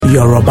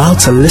You're about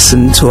to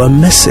listen to a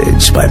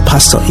message by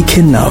Pastor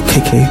Ikenna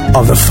Okeke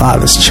of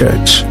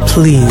Thefatherschurch.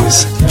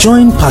 Please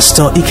join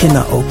Pastor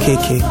Ikenna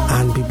Okeke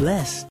and be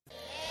blessed.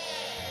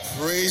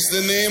 Praise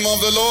the name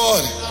of the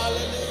Lord.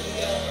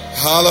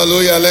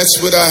 Hallelujah. Let's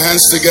put our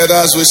hands together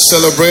as we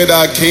celebrate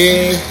our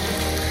King,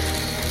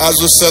 as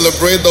we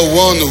celebrate the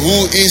one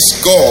who is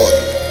God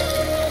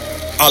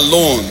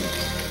alone.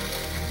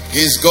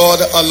 He's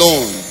God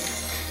alone.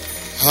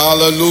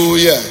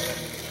 Hallelujah.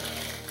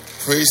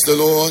 Praise the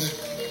Lord.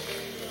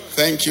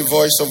 Thank you,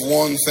 Voice of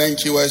One.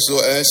 Thank you,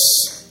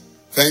 SOS.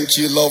 Thank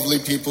you, lovely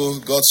people,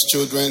 God's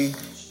children.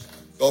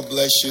 God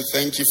bless you.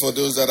 Thank you for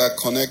those that are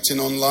connecting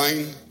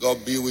online.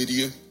 God be with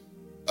you.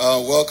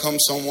 Welcome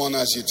someone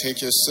as you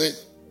take your seat.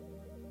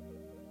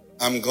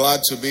 I'm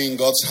glad to be in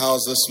God's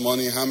house this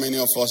morning. How many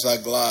of us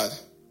are glad?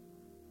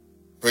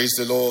 Praise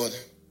the Lord.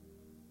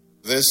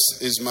 This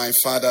is my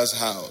Father's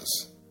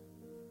house.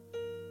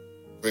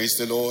 Praise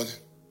the Lord.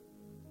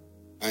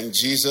 And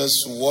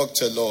Jesus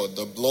walked a lot.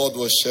 The blood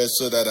was shed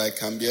so that I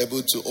can be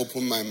able to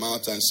open my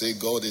mouth and say,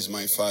 God is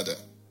my Father.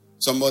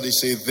 Somebody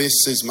say,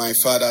 this is my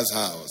Father's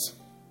house.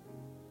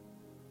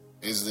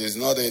 It's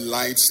not a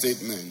light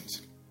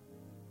statement.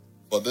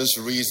 For this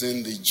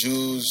reason, the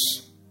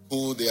Jews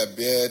pulled their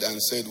beard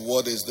and said,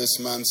 what is this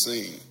man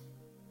saying?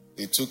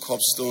 They took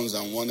up stones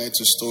and wanted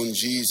to stone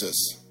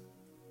Jesus.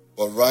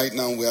 But right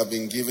now, we have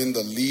been given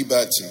the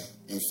liberty,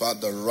 in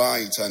fact, the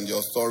right and the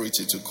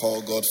authority to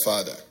call God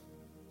Father.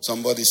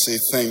 Somebody say,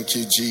 thank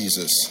you,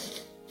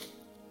 Jesus.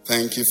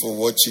 Thank you for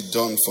what you've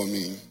done for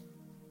me.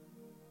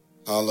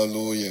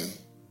 Hallelujah.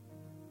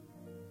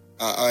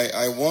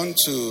 I want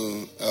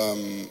to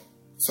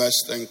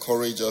first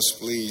encourage us,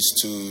 please,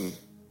 to,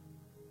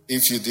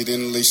 if you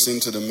didn't listen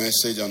to the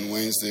message on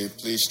Wednesday,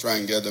 please try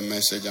and get the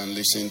message and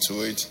listen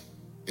to it.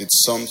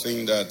 It's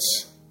something that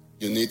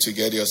you need to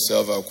get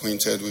yourself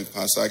acquainted with.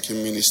 Pastor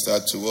Akin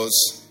ministered to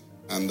us,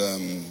 and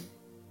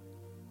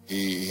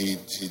He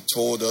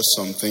told us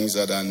some things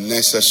that are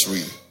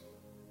necessary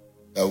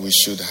that we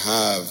should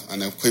have,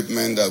 an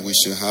equipment that we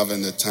should have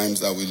in the times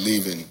that we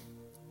live in.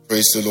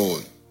 Praise the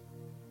Lord.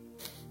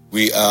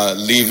 We are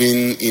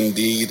living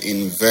indeed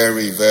in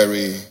very,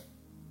 very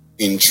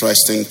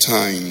interesting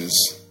times.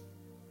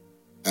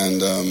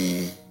 And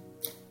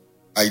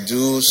I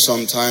do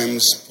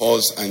sometimes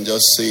pause and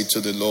just say to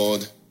the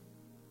Lord,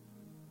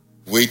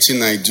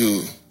 waiting I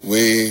do,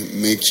 way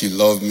make you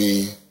love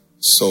me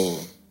so.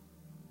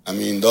 I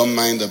mean, don't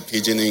mind the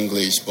pidgin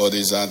English, but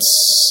it's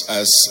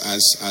as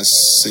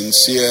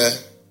sincere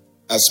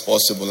as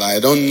possible.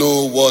 I don't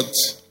know what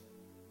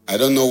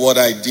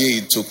I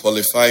did to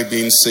qualify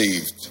being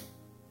saved.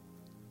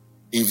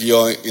 If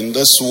you're in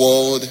this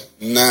world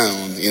now,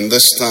 in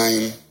this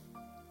time,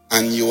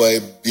 and you are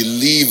a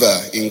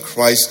believer in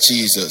Christ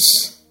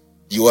Jesus,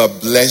 you are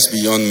blessed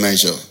beyond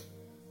measure.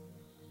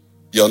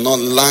 You're not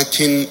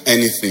lacking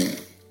anything.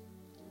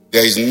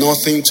 There is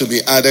nothing to be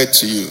added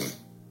to you.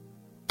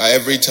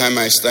 Every time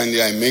I stand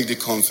here, I make the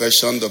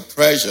confession, the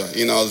pressure.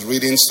 I was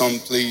reading some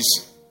place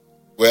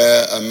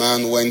where a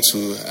man went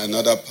to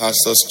another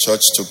pastor's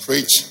church to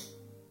preach.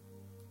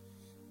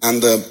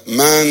 And the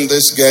man,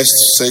 this guest,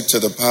 said to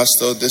the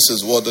pastor, this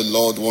is what the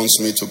Lord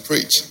wants me to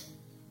preach.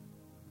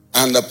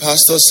 And the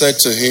pastor said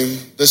to him,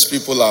 these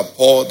people are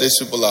poor, these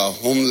people are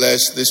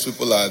homeless, these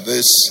people are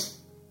this.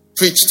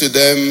 Preach to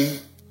them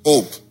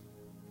hope.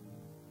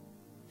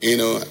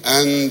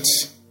 And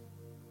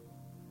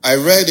I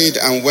read it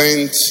and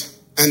went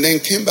and then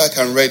came back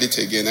and read it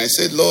again. I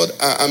said, Lord,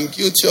 I'm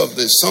guilty of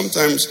this.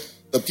 Sometimes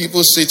the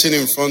people sitting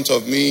in front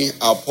of me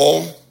are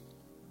poor.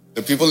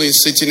 The people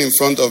sitting in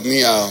front of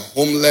me are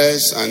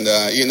homeless and,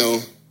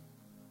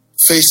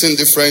 facing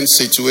different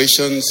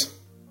situations.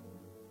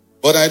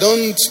 But I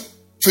don't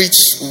preach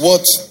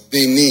what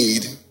they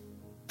need.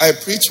 I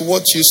preach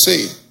what you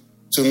say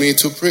to me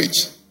to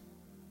preach.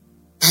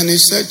 And he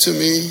said to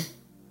me,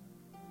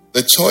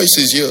 the choice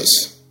is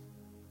yours.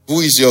 Who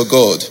is your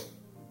God?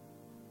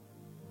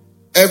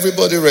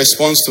 Everybody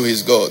responds to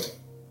his God.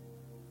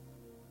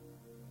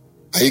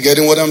 Are you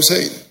getting what I'm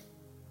saying?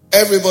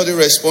 Everybody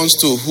responds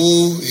to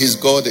who his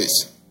God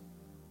is,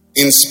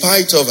 in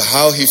spite of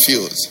how he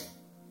feels.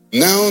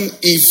 Now,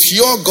 if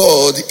your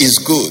God is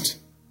good,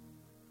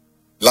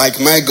 like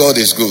my God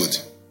is good,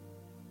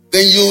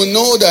 then you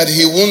know that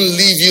he won't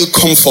leave you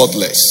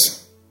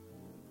comfortless.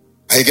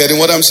 Are you getting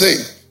what I'm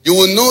saying? You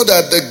will know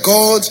that the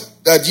God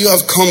that you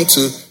have come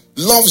to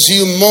loves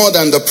you more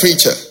than the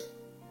preacher.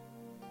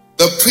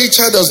 The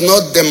preacher does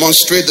not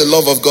demonstrate the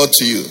love of God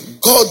to you.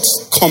 God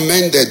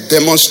commended,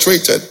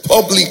 demonstrated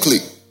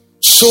publicly,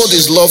 showed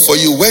his love for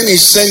you when he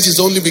sent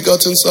his only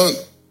begotten son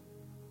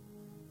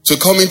to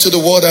come into the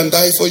world and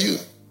die for you.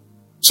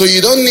 So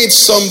you don't need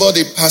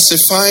somebody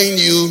pacifying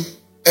you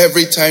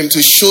every time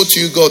to show to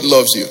you God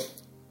loves you.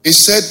 He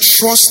said,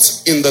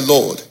 trust in the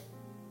Lord.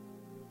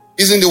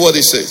 Isn't it what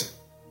he says?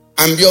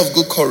 And be of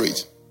good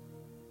courage.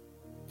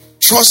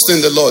 Trust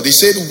in the Lord. He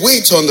said,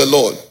 wait on the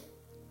Lord.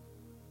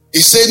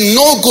 He said,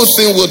 no good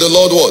thing will the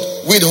Lord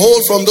what?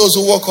 Withhold from those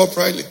who walk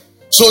uprightly.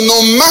 So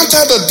no matter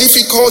the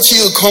difficulty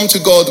you come to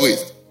God with,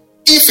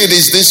 if it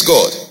is this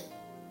God,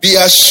 be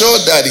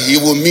assured that he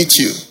will meet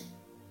you.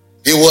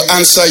 He will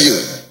answer you.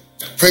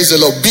 Praise the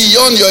Lord.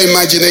 Beyond your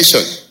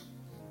imagination.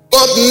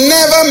 But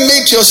never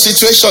make your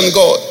situation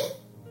God.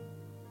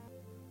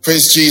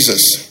 Praise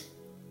Jesus.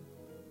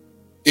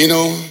 You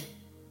know,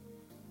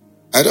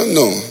 I don't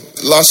know.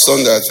 Last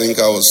Sunday, I think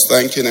I was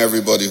thanking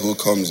everybody who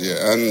comes here.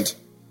 And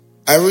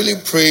I really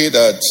pray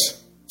that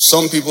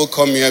some people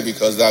come here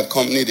because they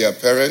accompany their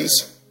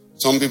parents.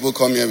 Some people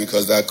come here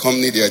because they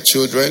accompany their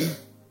children.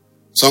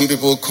 Some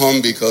people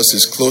come because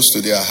it's close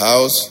to their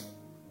house.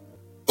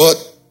 But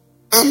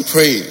I'm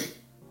praying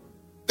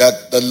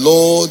that the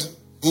Lord,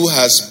 who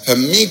has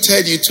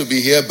permitted you to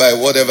be here by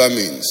whatever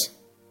means,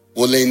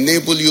 will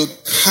enable you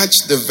catch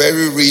the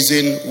very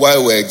reason why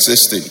we're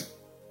existing.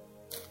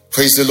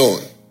 Praise the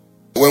Lord.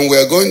 When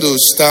we're going to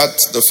start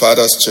the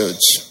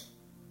Thefatherschurch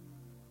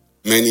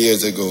many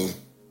years ago,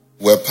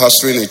 we're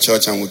pastoring a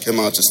church and we came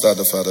out to start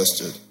the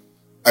Thefatherschurch.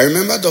 I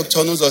remember Dr.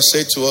 Onuzo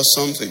said to us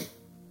something.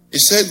 He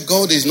said,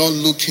 God is not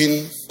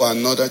looking for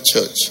another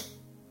church.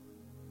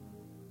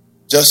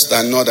 Just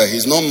another.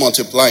 He's not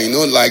multiplying. You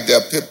know, like there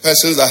are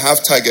persons that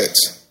have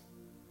targets.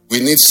 We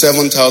need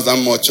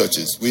 7,000 more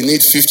churches. We need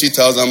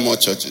 50,000 more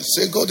churches.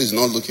 Say, God is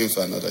not looking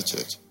for another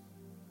church.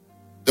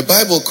 The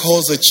Bible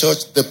calls the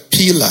church the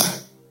pillar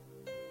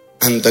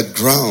and the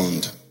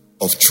ground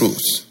of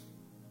truth.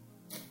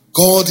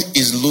 God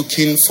is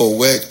looking for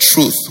where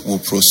truth will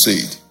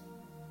proceed.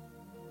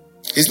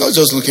 He's not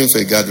just looking for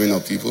a gathering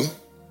of people.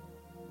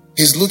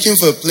 He's looking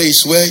for a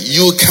place where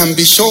you can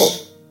be sure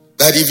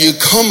that if you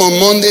come on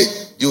Monday,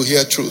 you'll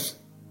hear truth.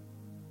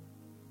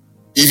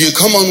 If you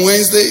come on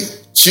Wednesday,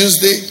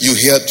 Tuesday, you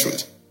hear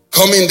truth.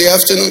 Come in the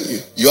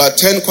afternoon, you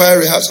attend choir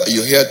rehearsal,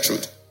 you hear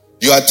truth.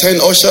 You attend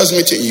ushers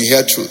meeting, you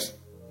hear truth.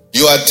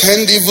 You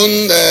attend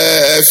even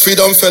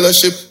Freedom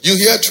Fellowship, you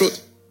hear truth.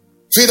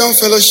 Freedom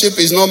Fellowship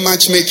is not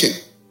matchmaking.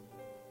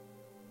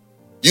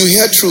 You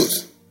hear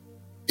truth.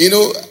 You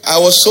know, I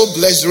was so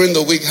blessed during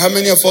the week. How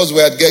many of us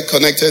were get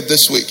connected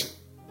this week?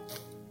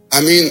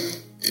 I mean,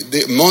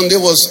 Monday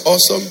was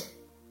awesome.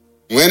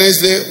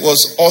 Wednesday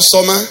was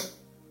awesomer.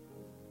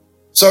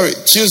 Sorry,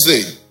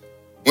 Tuesday.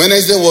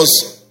 Wednesday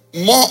was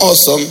more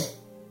awesome.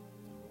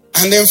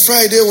 And then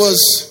Friday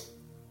was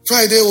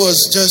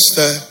just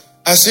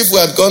as if we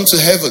had gone to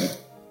heaven.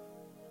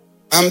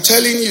 I'm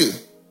telling you,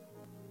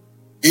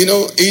 you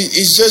know,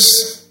 it's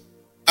just,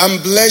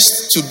 I'm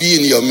blessed to be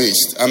in your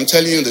midst. I'm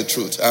telling you the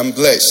truth. I'm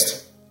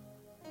blessed.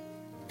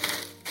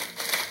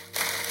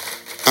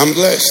 I'm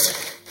blessed.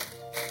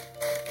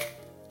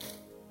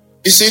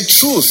 You see,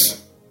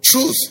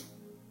 truth.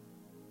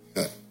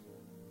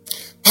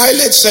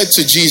 Pilate said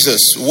to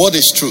Jesus, what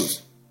is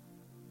truth?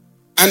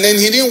 And then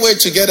he didn't wait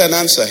to get an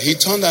answer. He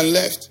turned and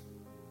left.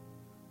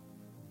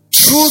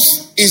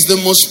 Truth is the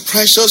most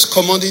precious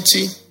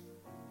commodity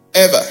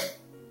ever,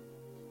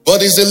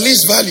 but is the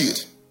least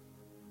valued.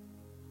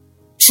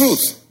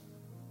 Truth.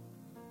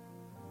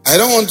 I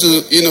don't want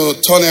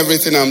to, turn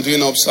everything I'm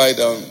doing upside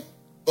down,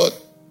 but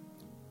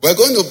we're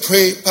going to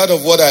pray. Part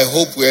of what I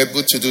hope we're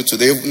able to do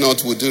today, if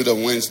not, we'll do it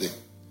on Wednesday.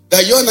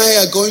 That you and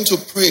I are going to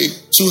pray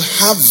to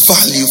have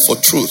value for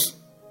truth.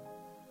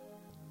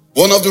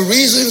 One of the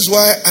reasons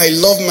why I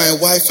love my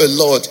wife a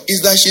lot is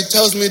that she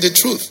tells me the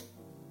truth.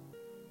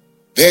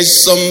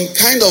 There's some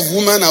kind of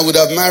woman I would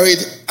have married.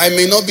 I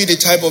may not be the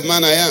type of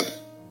man I am.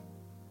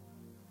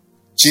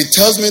 She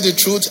tells me the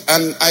truth,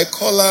 and I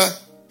call her,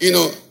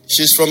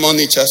 she's from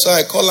Onitsha, so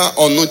I call her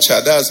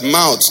Onucha, that's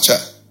mouth cha.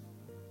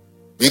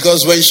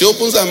 Because when she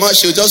opens her mouth,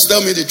 she'll just tell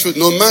me the truth,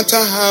 no matter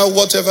how,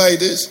 whatever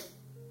it is.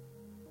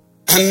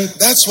 And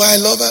that's why I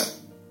love her.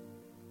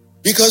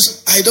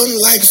 Because I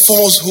don't like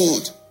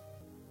falsehood.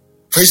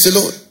 Praise the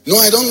Lord. No,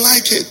 I don't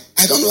like it.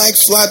 I don't like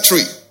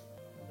flattery.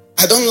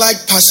 I don't like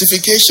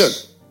pacification.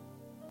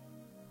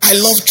 I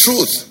love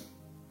truth.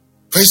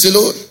 Praise the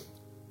Lord.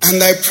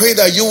 And I pray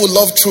that you will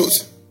love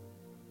truth.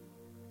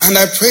 And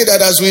I pray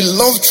that as we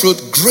love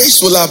truth,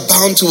 grace will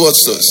abound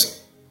towards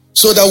us,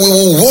 so that we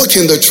will walk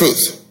in the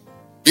truth.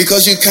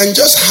 Because you can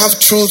just have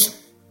truth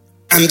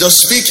and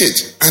just speak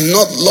it and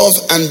not love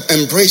and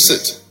embrace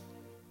it.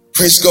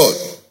 Praise God.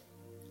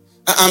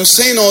 I'm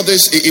saying all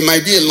this, it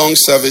might be a long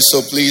service,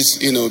 so please,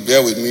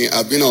 bear with me.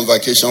 I've been on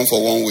vacation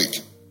for 1 week.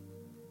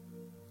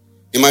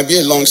 It might be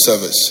a long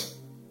service.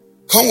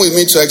 Come with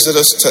me to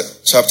Exodus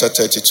chapter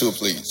 32,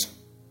 please.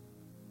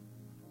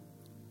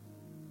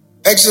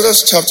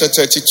 Exodus chapter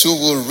 32,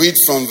 we'll read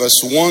from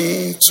verse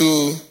 1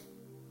 to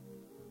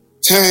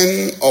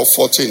 10 or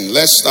 14.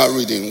 Let's start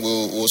reading.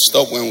 We'll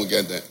stop when we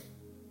get there.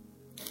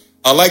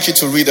 I'd like you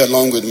to read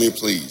along with me,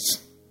 please.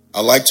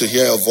 I'd like to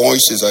hear your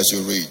voices as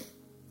you read.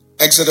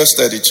 Exodus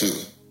 32.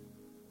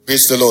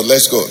 Praise the Lord.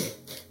 Let's go.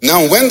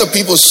 Now, when the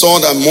people saw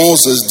that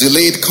Moses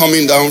delayed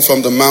coming down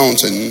from the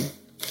mountain,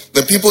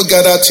 the people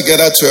gathered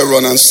together to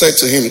Aaron and said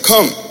to him,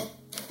 come,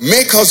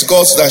 make us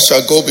gods that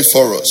shall go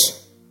before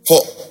us. For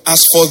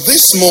as for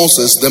this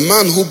Moses, the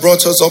man who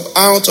brought us up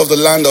out of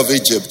the land of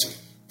Egypt,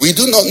 we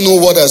do not know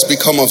what has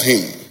become of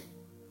him.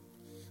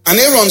 And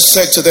Aaron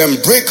said to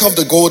them, break off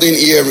the golden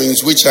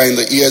earrings which are in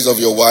the ears of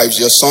your wives,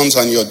 your sons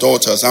and your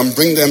daughters, and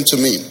bring them to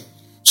me.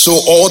 So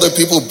all the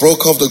people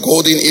broke off the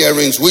golden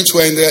earrings which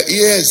were in their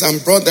ears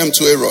and brought them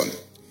to Aaron.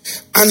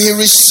 And he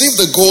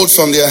received the gold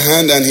from their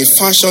hand, and he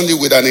fashioned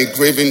it with an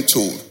engraving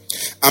tool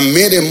and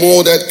made a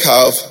molded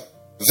calf.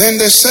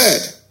 Then they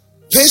said,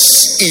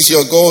 this is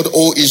your God,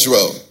 O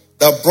Israel,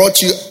 that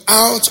brought you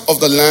out of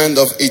the land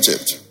of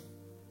Egypt.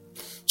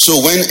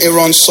 So when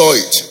Aaron saw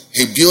it,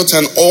 he built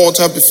an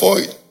altar before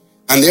it.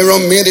 And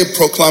Aaron made a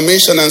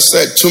proclamation and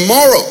said,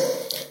 tomorrow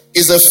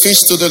is a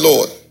feast to the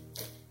Lord.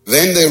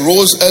 Then they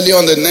rose early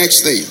on the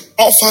next day,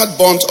 offered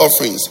burnt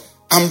offerings,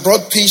 and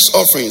brought peace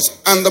offerings.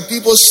 And the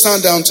people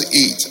sat down to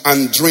eat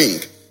and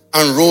drink,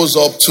 and rose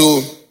up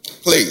to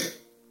play.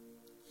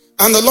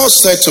 And the Lord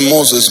said to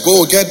Moses,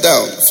 go, get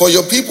down, for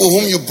your people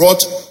whom you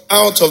brought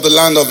out of the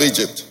land of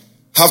Egypt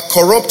have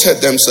corrupted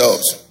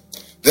themselves.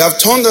 They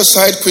have turned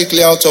aside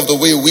quickly out of the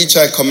way which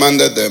I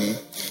commanded them.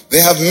 They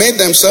have made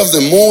themselves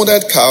the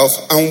molded calf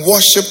and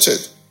worshipped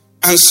it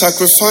and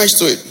sacrificed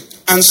to it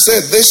and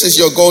said, this is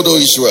your God, O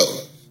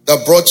Israel,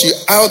 that brought you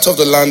out of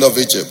the land of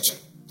Egypt.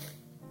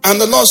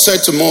 And the Lord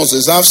said to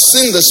Moses, I have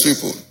seen this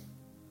people,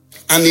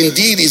 and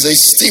indeed is a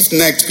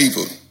stiff-necked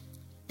people.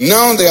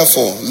 Now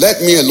therefore,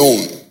 let me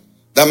alone,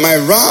 that my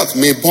wrath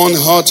may burn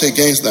hot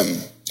against them,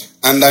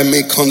 and I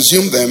may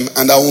consume them,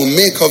 and I will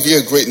make of you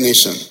a great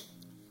nation.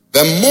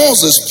 Then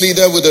Moses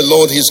pleaded with the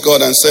Lord his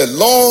God and said,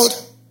 Lord,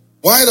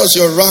 why does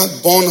your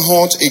wrath burn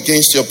hot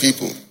against your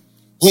people,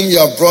 whom you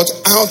have brought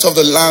out of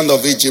the land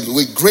of Egypt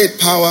with great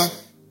power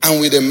and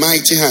with a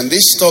mighty hand?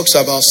 This talks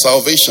about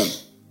salvation.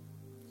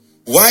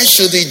 Why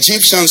should the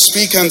Egyptians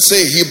speak and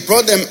say, he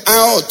brought them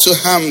out to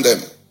harm them,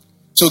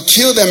 to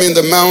kill them in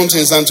the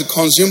mountains and to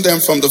consume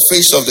them from the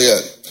face of the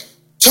earth?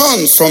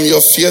 Turn from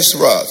your fierce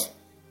wrath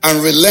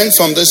and relent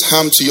from this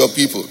harm to your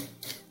people.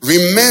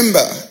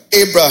 Remember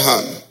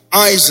Abraham,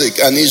 Isaac,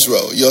 and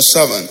Israel, your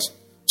servants,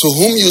 to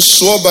whom you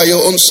swore by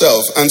your own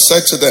self and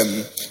said to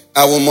them,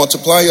 I will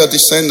multiply your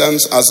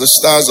descendants as the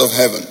stars of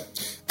heaven.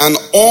 And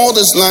all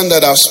this land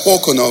that I've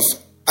spoken of,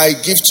 I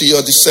give to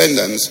your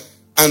descendants,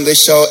 and they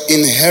shall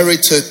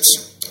inherit it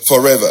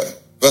forever.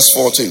 Verse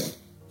 14.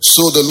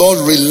 So the Lord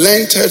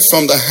relented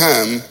from the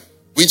harm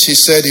which he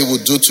said he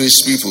would do to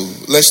his people.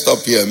 Let's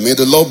stop here. May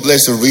the Lord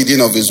bless the reading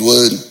of his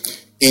word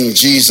in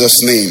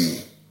Jesus'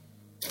 name.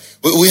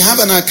 We have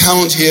an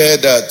account here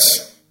that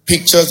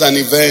pictures an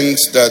event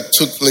that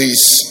took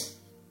place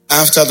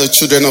after the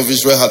children of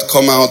Israel had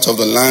come out of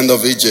the land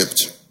of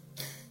Egypt.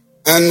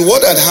 And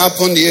what had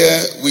happened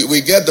here,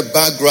 we get the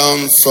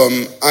background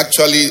from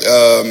actually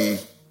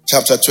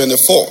chapter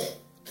 24.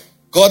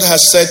 God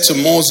has said to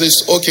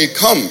Moses, okay,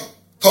 come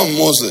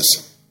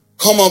Moses,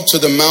 come up to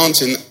the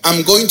mountain.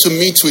 I'm going to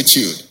meet with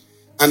you,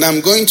 and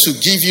I'm going to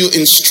give you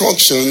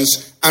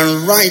instructions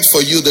and write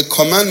for you the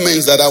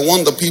commandments that I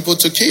want the people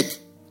to keep.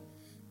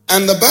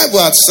 And the Bible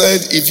had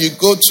said, if you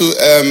go to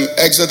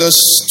Exodus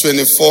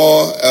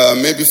 24,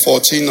 maybe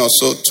 14 or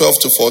so, 12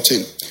 to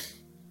 14,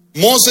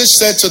 Moses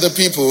said to the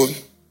people,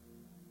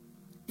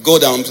 go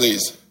down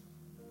please.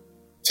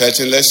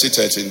 13, let's see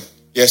 13.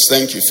 Yes,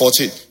 thank you.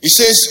 14. He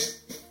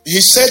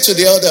said to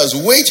the elders,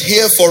 wait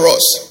here for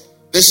us.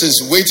 This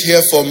is wait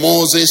here for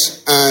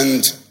Moses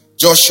and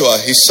Joshua,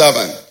 his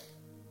servant,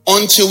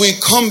 until we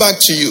come back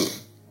to you.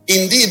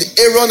 Indeed,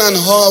 Aaron and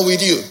Hur are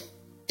with you.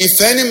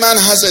 If any man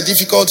has a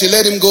difficulty,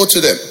 let him go to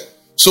them.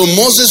 So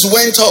Moses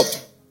went up.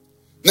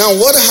 Now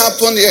what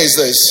happened here is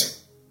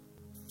this.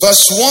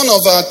 Verse 1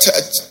 of our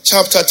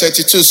chapter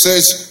 32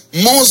 says,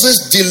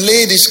 Moses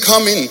delayed his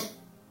coming.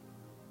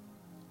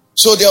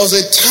 So there was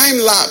a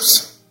time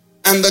lapse.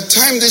 And the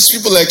time these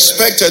people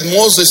expected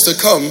Moses to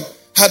come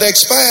had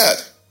expired.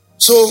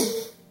 So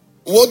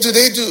what do?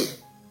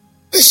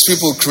 These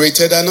people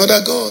created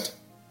another God.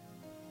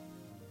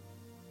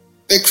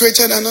 They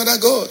created another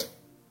God.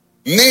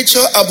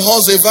 Nature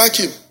abhors a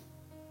vacuum.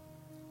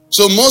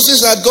 So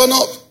Moses had gone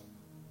up.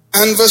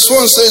 And verse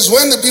 1 says,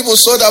 when the people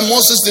saw that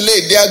Moses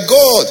delayed, their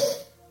God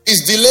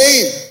is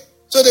delaying.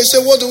 So they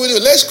said, what do?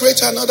 Let's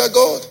create another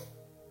God.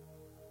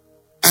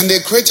 And they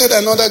created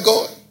another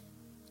God.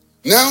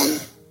 Now,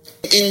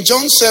 in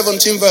John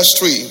 17 verse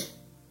 3,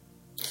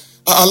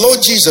 our Lord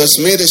Jesus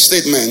made a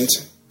statement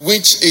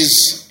which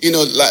is,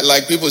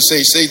 like people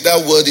say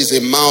that word is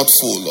a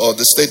mouthful, or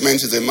the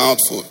statement is a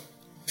mouthful.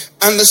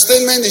 And the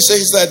statement, it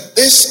says that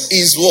this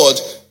is what?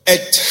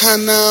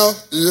 Eternal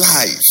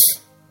life.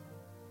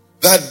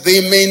 That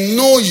they may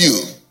know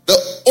you, the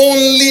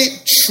only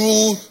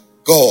true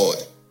God,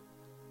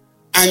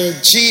 and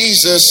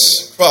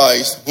Jesus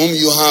Christ, whom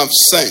you have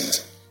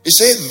sent. He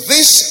said,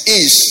 this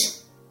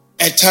is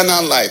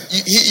eternal life.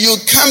 You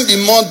can't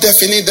be more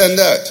definite than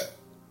that.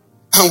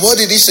 And what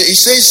did he say? He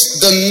says,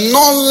 the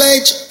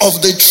knowledge of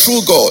the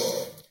true God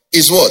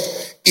is what?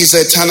 Is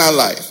eternal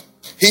life.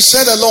 He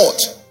said a lot.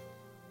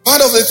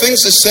 Part of the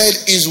things he said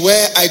is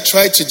where I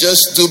tried to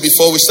just do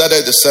before we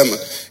started the sermon,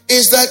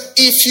 is that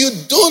if you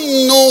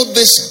don't know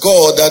this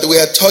God that we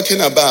are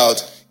talking about,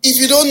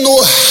 if you don't know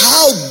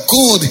how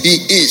good he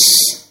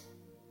is,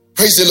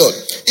 praise the Lord,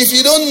 If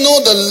you don't know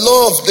the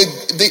love,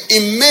 the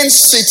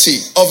immensity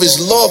of his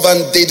love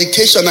and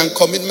dedication and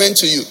commitment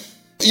to you,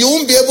 you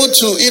won't be able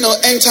to,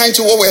 enter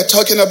into what we're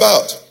talking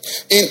about.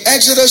 In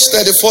Exodus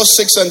 34,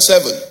 6 and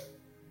 7,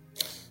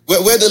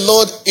 where the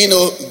Lord,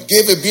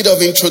 gave a bit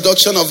of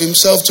introduction of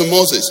himself to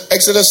Moses.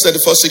 Exodus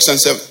 34, 6 and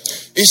 7.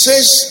 He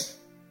says,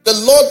 the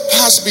Lord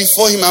passed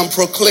before him and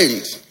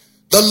proclaimed,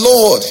 the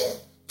Lord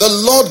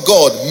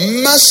God,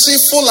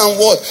 merciful and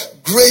what?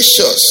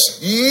 Gracious.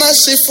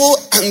 Merciful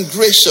and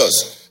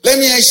gracious. Let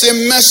me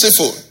say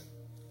merciful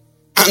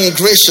and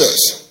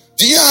gracious.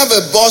 Do you have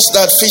a boss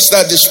that fits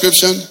that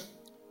description?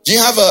 Do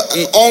you have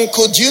an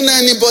uncle? Do you know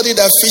anybody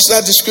that fits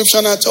that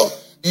description at all?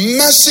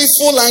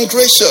 Merciful and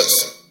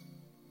gracious.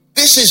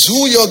 This is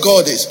who your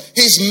God is.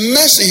 He's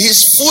mercy.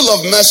 He's full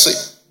of mercy.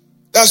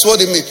 That's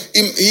what it means.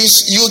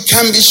 You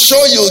can be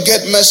sure you'll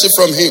get mercy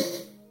from him.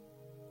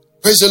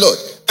 Praise the Lord.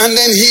 And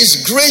then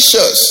he's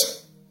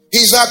gracious.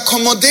 He's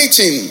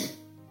accommodating.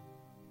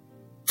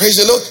 Praise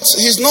the Lord.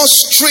 He's not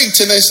strict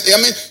in his,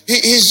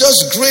 he's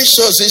just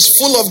gracious. He's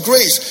full of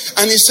grace.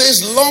 And he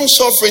says long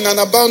suffering and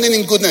abounding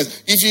in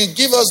goodness. If you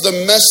give us the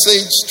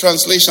Message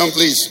translation,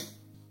 please.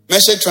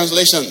 Message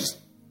translation.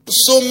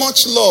 So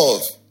much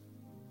love.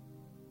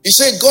 He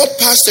said God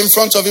passed in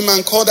front of him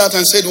and called out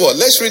and said what?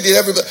 Let's read it,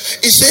 everybody.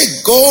 He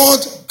said,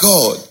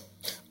 God,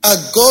 a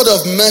God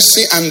of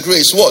mercy and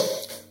grace. What?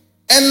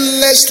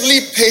 Endlessly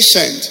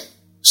patient.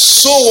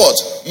 So what?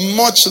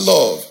 Much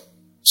love.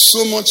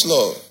 So much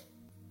love.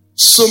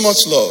 So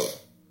much love.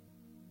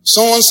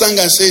 Someone sang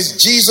and says,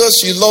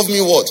 Jesus, you love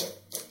me what?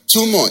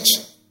 Too much.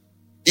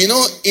 In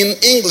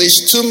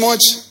English, too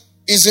much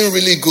isn't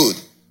really good.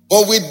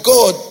 But with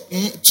God,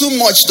 too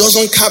much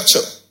doesn't capture.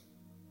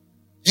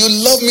 You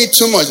love me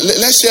too much.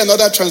 Let's see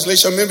another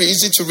translation, maybe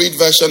easy to read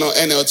version or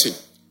NLT.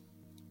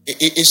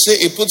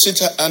 It puts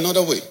it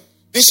another way.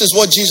 This is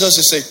what Jesus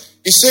is saying.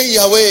 He said,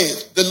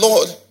 Yahweh, the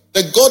Lord,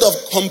 the God of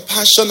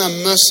compassion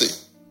and mercy.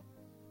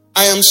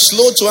 I am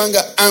slow to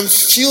anger and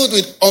filled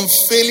with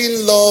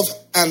unfailing love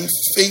and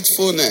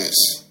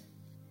faithfulness.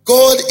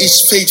 God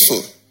is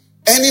faithful.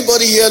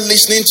 Anybody here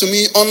listening to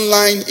me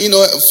online,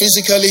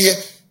 physically here,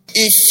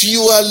 if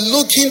you are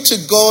looking to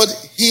God,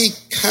 he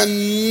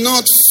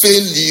cannot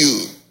fail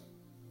you.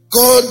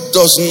 God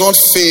does not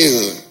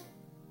fail.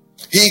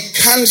 He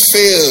can't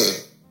fail.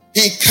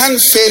 He can't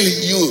fail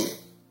you.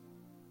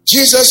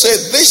 Jesus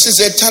said, this is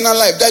eternal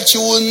life, that you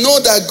will know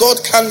that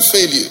God can't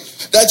fail you.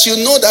 That you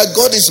know that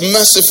God is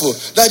merciful.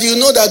 That you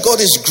know that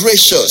God is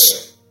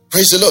gracious.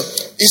 Praise the Lord.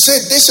 He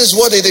said, this is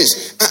what it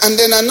is. And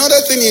then another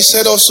thing he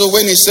said also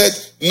when he said,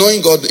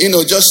 knowing God,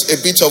 just a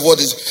bit of what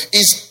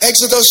is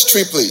Exodus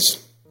 3, please.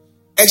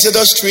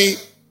 Exodus 3,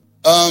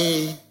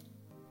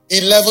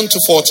 11 to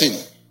 14.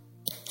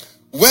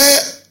 Where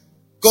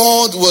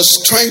God was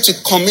trying to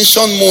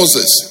commission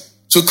Moses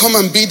to come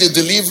and be the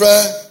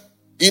deliverer,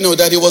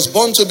 that he was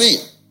born to be.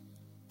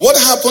 What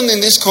happened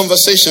in this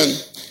conversation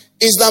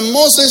is that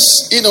Moses,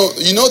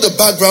 the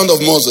background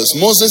of Moses.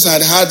 Moses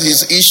had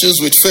his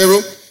issues with Pharaoh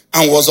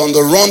and was on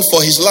the run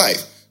for his life.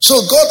 So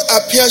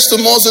God appears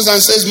to Moses and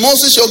says,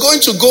 Moses, you're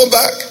going to go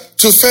back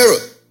to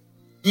Pharaoh,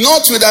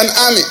 not with an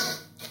army.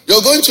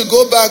 You're going to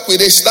go back with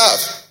a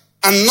staff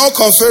and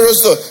knock on Pharaoh's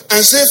door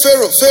and say,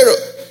 Pharaoh,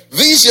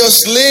 these your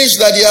slaves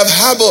that you have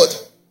harbored.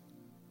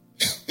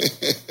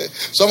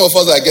 Some of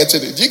us are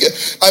getting it.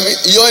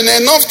 You're in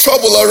enough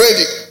trouble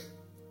already.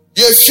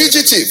 You're a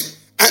fugitive.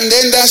 And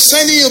then they're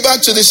sending you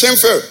back to the same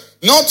Pharaoh,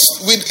 not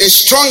with a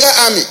stronger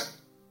army.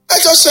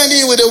 They're just sending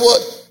you with a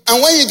word.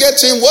 And when you get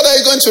to him, what are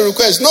you going to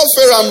request? No,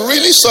 Pharaoh, I'm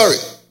really sorry.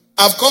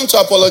 I've come to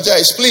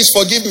apologize. Please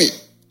forgive me.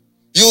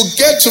 You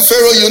get to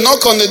Pharaoh, you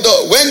knock on the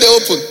door. When they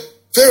open,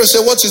 Pharaoh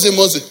said, what is it,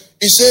 Moses?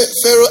 He said,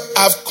 Pharaoh,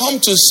 I've come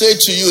to say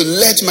to you,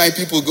 let my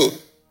people go.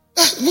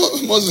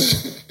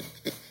 Moses.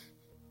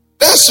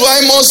 That's why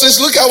Moses,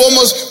 look at what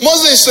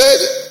Moses said,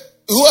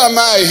 who am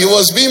I? He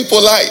was being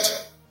polite.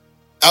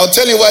 I'll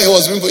tell you why he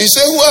was being polite. He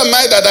said, who am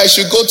I that I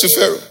should go to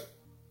Pharaoh?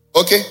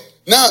 Okay.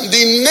 Now,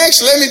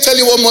 let me tell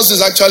you what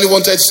Moses actually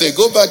wanted to say.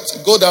 Go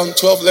down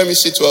 12. Let me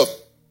see 12.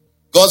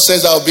 God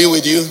says, I'll be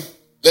with you.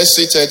 Let's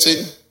see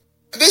 13.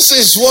 This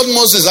is what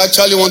Moses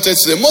actually wanted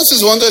to say.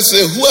 Moses wanted to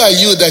say, who are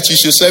you that you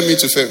should send me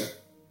to Pharaoh?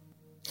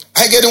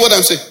 I get what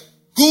I'm saying.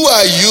 Who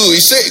are you? He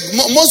said,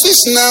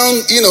 Moses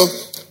now,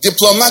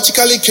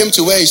 diplomatically came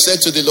to where he said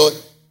to the Lord,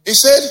 he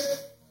said,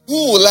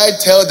 who will I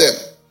tell them?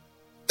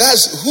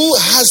 That's who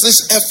has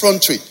this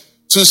effrontery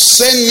to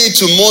send me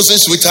to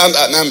Moses without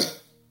an army.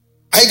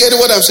 I get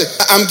what I'm saying.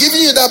 I'm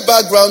giving you that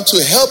background to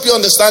help you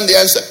understand the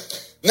answer.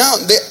 Now,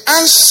 the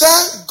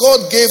answer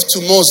God gave to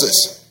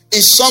Moses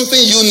is something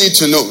you need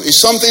to know. It's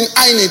something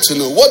I need to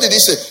know. What did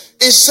he say?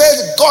 He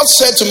said, God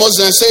said to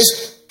Moses and says,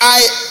 I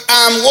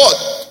am what?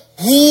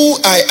 Who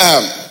I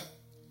am.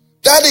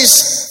 That is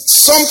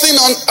something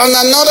on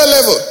another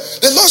level.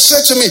 The Lord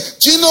said to me,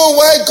 do you know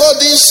why God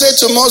didn't say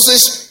to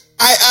Moses,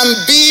 I am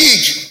big?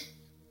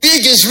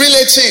 Big is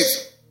relative.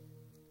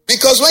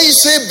 Because when you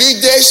say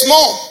big, there is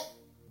small.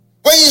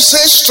 When you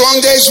say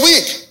strong, there is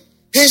weak.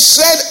 He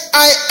said,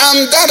 I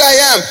am that I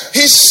am.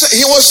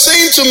 He was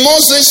saying to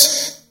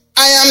Moses,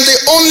 I am the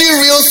only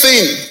real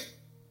thing.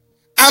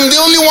 I'm the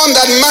only one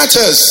that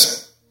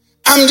matters.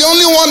 I'm the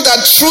only one that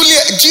truly,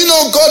 do you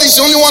know God is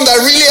the only one that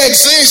really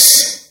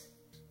exists?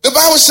 The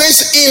Bible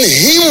says, in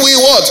him we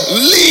what?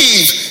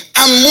 Live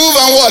and move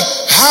and what?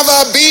 Have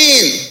our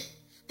being.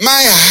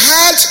 My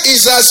heart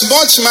is as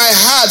much my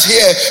heart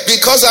here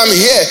because I'm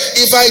here.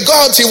 If I go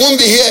out, he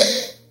won't be here.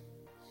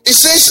 It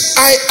says,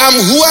 I am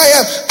who I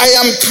am. I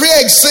am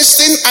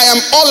pre-existing. I am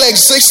all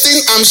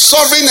existing. I'm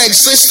sovereign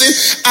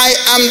existing. I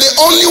am the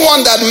only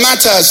one that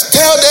matters.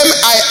 Tell them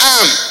I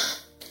am.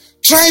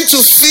 Trying to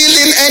fill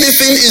in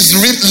anything is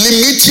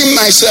limiting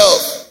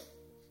myself.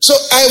 So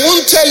I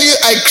won't tell you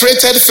I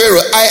created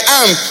Pharaoh. I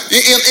am.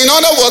 In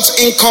other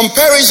words, in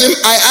comparison,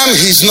 I am,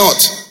 he's not.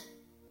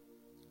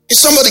 Is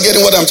somebody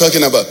getting what I'm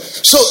talking about?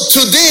 So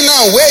today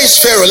now, where is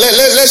Pharaoh?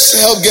 Let's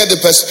help get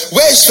the person.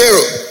 Where is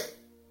Pharaoh?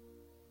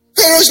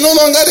 Pharaoh is no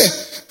longer there.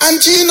 And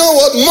do you know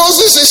what?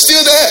 Moses is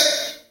still there.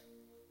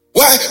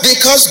 Why?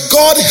 Because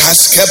God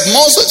has kept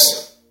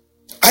Moses.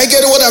 I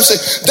get what I'm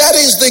saying. That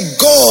is the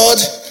God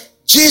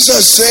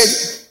Jesus said.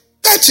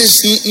 That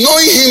is,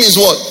 knowing him is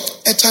what?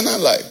 Eternal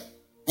life.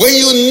 When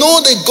you know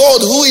the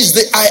God who is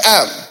the I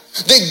am,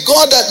 the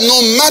God that no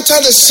matter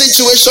the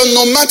situation,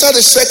 no matter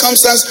the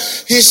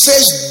circumstance, he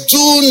says,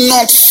 do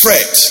not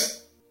fret.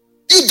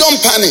 You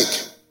don't panic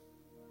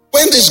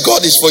when this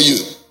God is for you.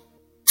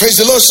 Praise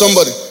the Lord,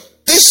 somebody.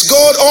 This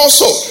God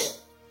also,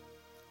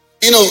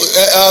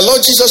 our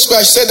Lord Jesus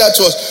Christ said that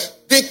to us,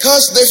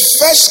 because the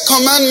first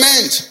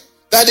commandment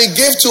that he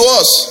gave to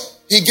us,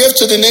 he gave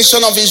to the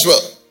nation of Israel,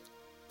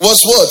 was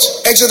what?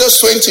 Exodus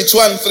 22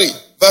 and 3,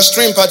 verse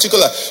 3 in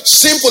particular.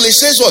 Simple, it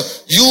says what?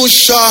 You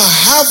shall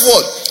have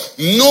what?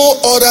 No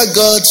other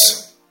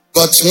gods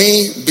but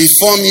me,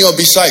 before me or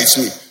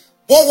besides me.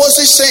 What was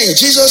he saying?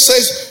 Jesus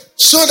says,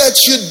 so that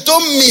you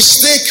don't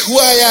mistake who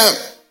I am.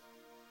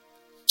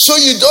 So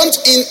you don't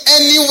in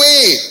any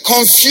way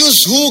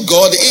confuse who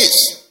God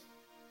is.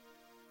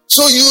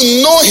 So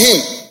you know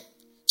him.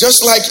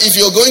 Just like if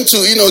you're going to,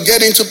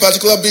 get into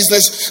particular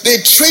business, they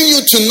train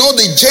you to know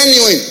the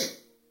genuine.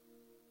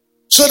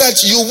 So that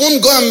you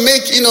won't go and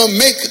make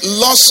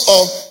loss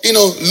or,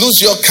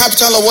 lose your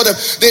capital or whatever.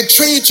 They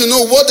train you to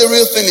know what the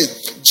real thing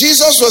is.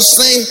 Jesus was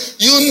saying,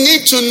 you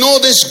need to know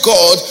this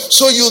God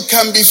so you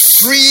can be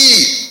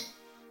free.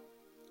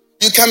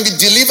 You can be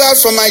delivered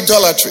from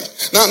idolatry.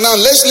 Now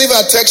let's leave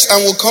our text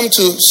and we'll come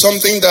to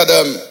something that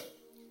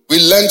we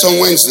learned on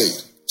Wednesday.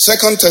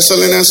 2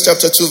 Thessalonians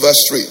chapter 2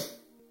 verse 3.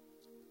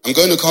 I'm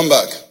going to come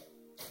back.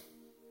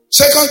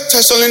 2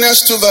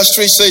 Thessalonians 2 verse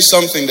 3 says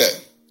something there.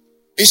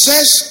 It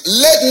says,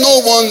 let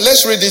no one,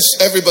 let's read this,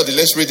 everybody,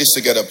 let's read this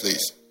together,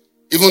 please.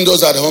 Even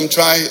those at home,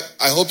 try.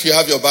 I hope you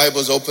have your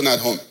Bibles open at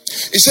home.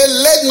 It said,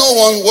 let no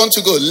one want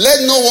to go.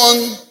 Let no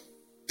one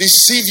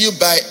deceive you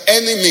by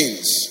any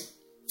means.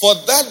 For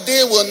that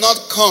day will not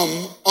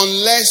come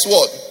unless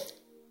what?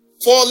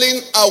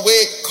 Falling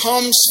away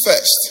comes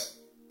first.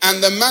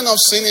 And the man of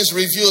sin is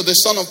revealed, the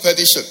son of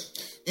perdition.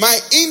 My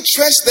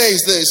interest there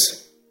is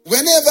this.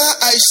 Whenever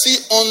I see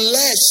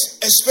unless,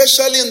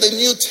 especially in the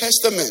New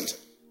Testament,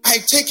 I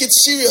take it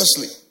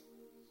seriously.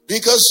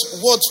 Because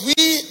what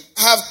we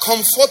have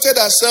comforted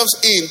ourselves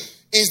in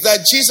is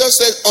that Jesus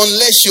said,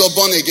 unless you're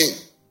born again.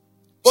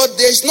 But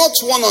there's not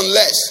one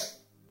unless.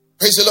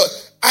 Praise the Lord.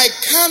 I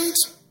can't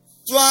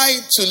fly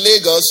to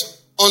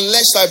Lagos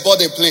unless I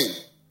board a plane.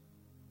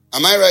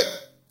 Am I right?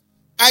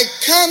 I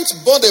can't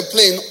board a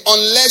plane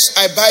unless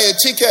I buy a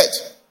ticket.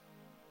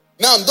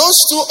 Now, those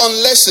two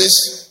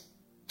unlesses,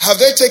 have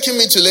they taken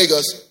me to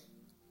Lagos?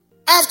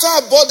 After I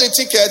bought the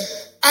ticket,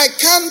 I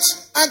can't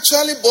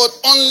actually board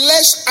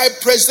unless I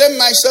present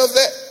myself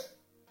there.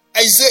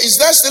 Is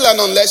that still an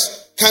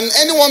unless? Can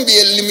anyone be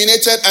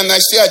eliminated and I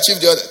still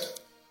achieve the other?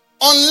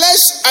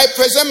 Unless I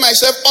present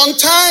myself on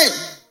time.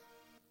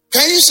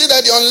 Can you see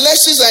that the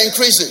unlesses are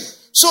increasing?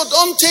 So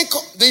don't take,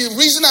 the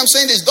reason I'm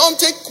saying this, don't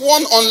take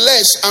one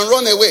unless and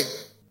run away.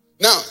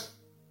 Now,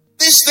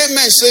 this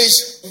statement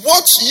says,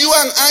 what you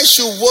and I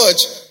should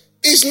watch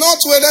is not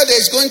whether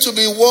there's going to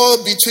be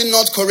war between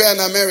North Korea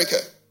and America.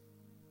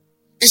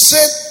 It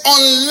said,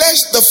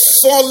 unless the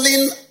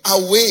falling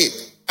away.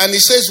 And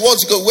it says,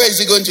 where is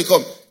it going to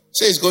come? It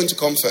says it's going to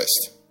come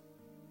first.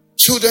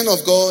 Children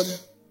of God,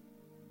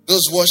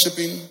 those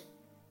worshiping,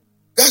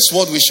 that's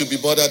what we should be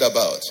bothered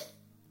about.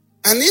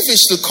 And if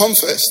it's to come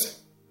first,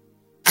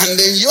 and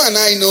then you and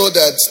I know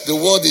that the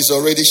world is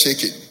already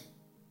shaking,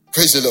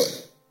 praise the Lord,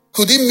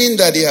 could it mean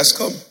that he has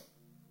come?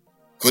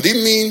 Could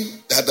it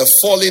mean that the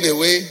falling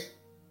away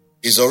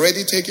is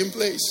already taking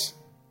place?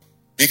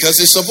 Because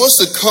it's supposed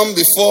to come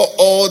before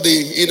all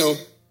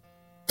the,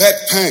 bed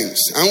pangs.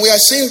 And we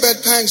are seeing bed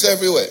pangs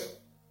everywhere.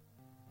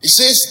 He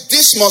says,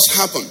 this must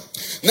happen.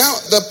 Now,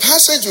 the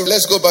passage,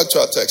 let's go back to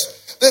our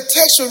text. The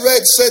text we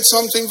read said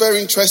something very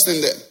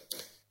interesting there.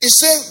 It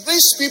said,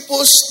 these people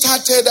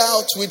started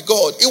out with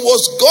God. It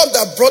was God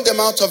that brought them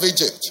out of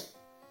Egypt.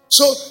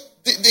 So,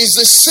 It's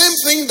the same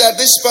thing that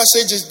this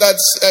passage is, that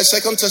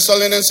 2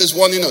 Thessalonians is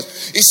warning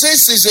us. It says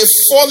it's a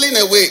falling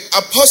away,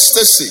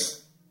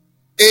 apostasy,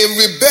 a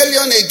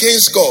rebellion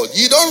against God.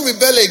 You don't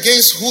rebel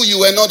against who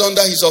you were not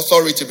under his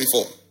authority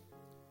before.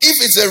 If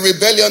it's a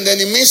rebellion,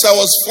 then it means I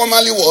was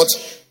formerly what?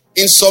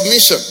 In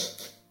submission.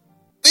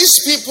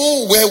 These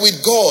people were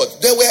with God.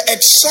 They were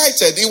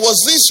excited. It was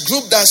this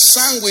group that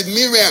sang with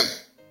Miriam,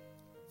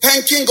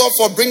 thanking God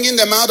for bringing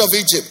them out of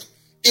Egypt.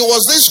 It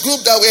was this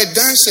group that were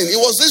dancing. It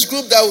was this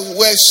group that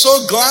were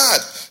so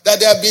glad that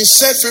they had been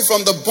set free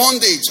from the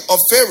bondage of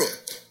Pharaoh.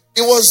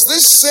 It was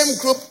this same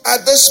group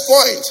at this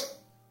point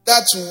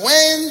that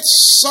when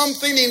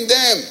something in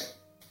them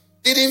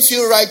didn't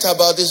feel right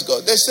about this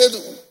God, they said,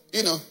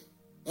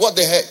 what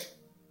the heck?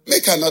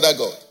 Make another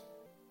God.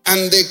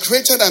 And they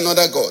created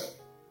another God.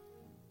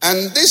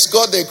 And this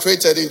God they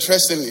created,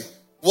 interestingly,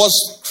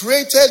 was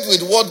created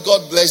with what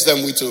God blessed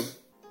them with too.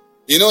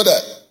 You know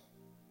that?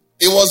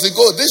 It was the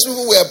gold. These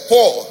people were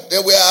poor.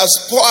 They were as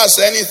poor as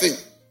anything.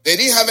 They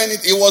didn't have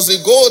anything. It was the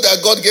gold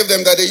that God gave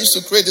them that they used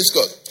to create this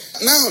God.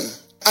 Now,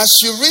 as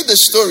you read the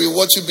story,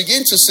 what you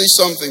begin to see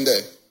something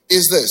there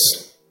is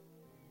this.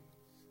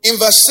 In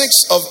verse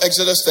 6 of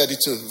Exodus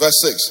 32, verse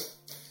 6,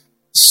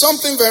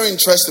 something very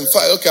interesting.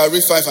 Okay, I'll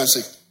read 5 and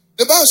 6.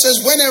 The Bible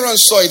says, when Aaron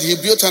saw it, he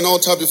built an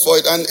altar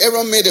before it, and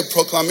Aaron made a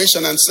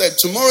proclamation and said,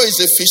 tomorrow is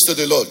a feast to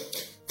the Lord.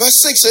 Verse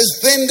 6 says,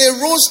 then they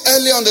rose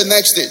early on the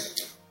next day,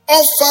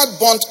 offered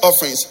burnt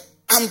offerings,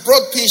 and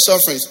brought peace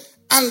offerings.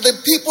 And the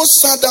people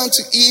sat down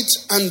to eat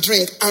and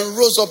drink and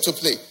rose up to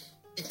play.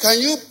 Can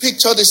you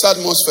picture this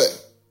atmosphere?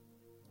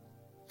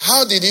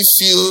 How did he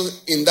feel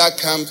in that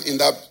camp in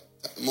that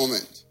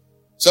moment?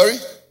 Sorry?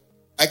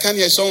 I can't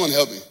hear. Someone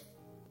help me.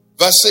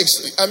 Verse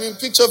 6.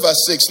 Picture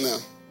verse 6 now.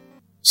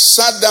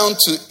 Sat down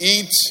to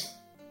eat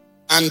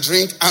and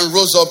drink and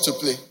rose up to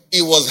play.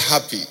 He was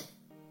happy.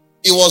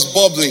 He was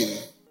bubbling.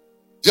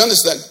 Do you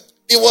understand?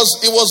 It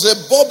was a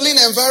bubbling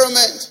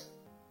environment.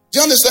 Do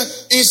you understand?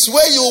 It's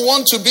where you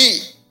want to be.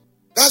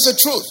 That's the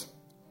truth.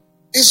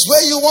 It's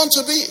where you want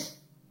to be.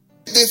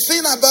 The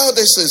thing about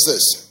this is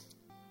this.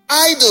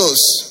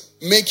 Idols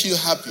make you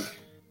happy.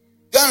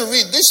 Go and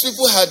read. These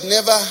people had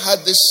never had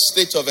this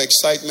state of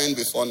excitement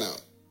before now.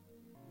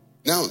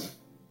 Now,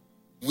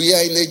 we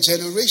are in a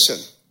generation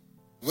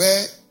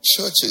where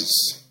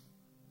churches,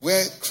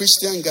 where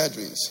Christian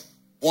gatherings,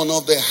 one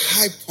of the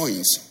high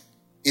points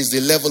is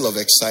the level of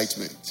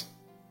excitement.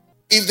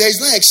 If there is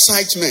no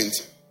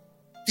excitement,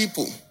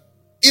 people,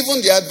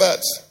 even the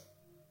adverts,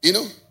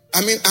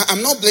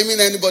 I'm not blaming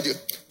anybody,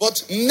 but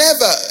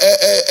never,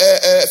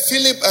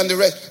 Philip and the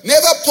rest,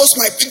 never post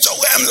my picture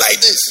where I'm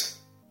like this.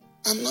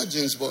 I'm not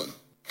James Bond.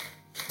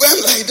 Where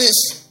I'm like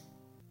this.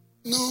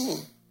 No.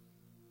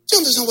 Do you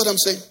understand what I'm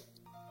saying?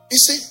 You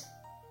see,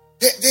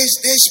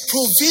 there's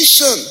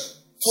provision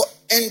for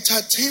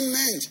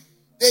entertainment.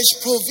 There's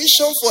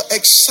provision for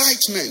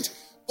excitement.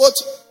 But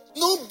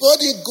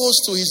nobody goes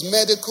to his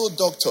medical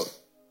doctor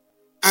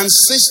and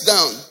sits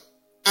down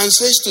and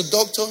says to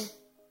doctor,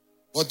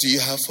 what do you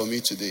have for me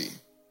today?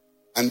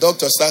 And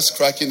doctor starts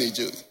cracking a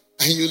joke.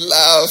 And you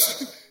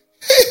laugh.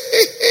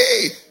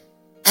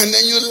 And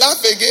then you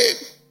laugh again.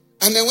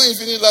 And then when you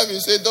finish laughing,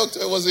 you say,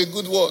 doctor, it was a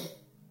good one.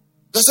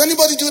 Does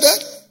anybody do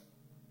that?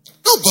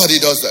 Nobody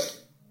does that.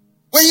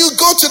 When you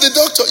go to the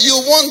doctor,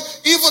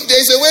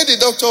 there's a way the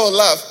doctor will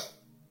laugh.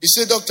 You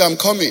say, doctor, I'm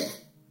coming.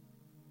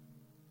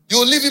 You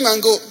will leave him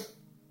and go.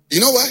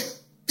 You know why?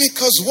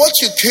 Because what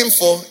you came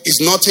for is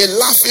not a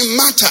laughing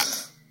matter.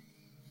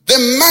 The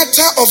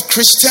matter of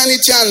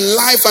Christianity and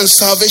life and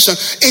salvation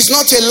is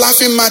not a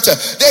laughing matter.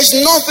 There's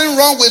nothing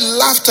wrong with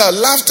laughter.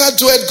 Laughter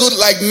doeth good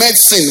like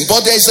medicine,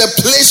 but there's a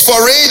place for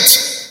it.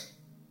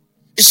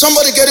 Is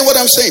somebody getting what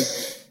I'm saying?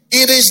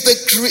 It is the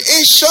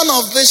creation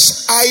of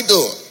this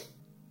idol.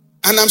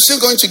 And I'm still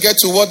going to get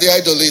to what the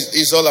idol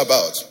is all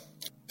about.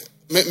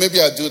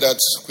 Maybe I'll do that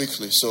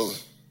quickly. So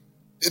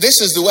this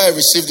is the way I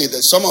received it.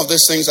 Some of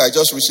these things I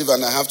just received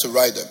and I have to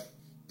write them.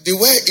 The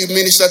way it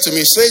ministered to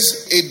me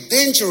says a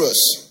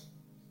dangerous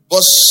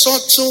but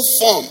subtle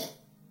form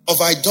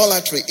of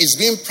idolatry is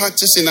being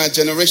practiced in our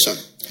generation.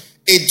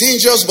 A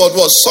dangerous but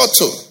what?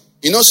 Subtle.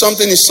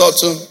 Something is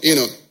subtle,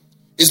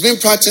 It's being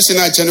practiced in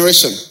our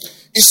generation.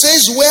 It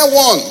says where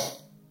one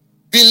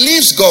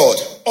believes God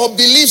or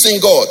believes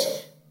in God,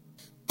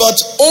 but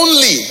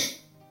only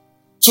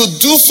to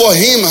do for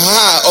him,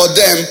 her, or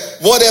them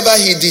whatever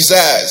he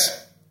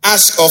desires,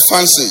 asks or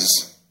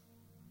fancies,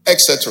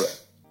 etc.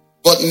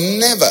 But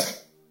never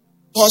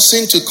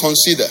pausing to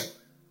consider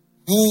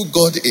who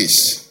God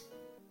is,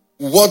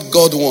 what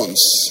God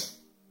wants,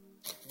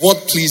 what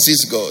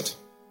pleases God.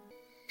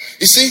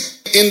 You see,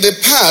 in the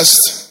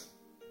past,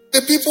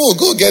 the people will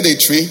go get a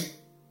tree,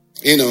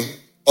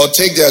 or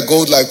take their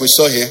gold like we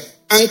saw here,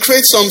 and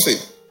create something.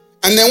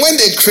 And then when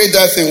they create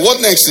that thing,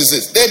 what next is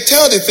it? They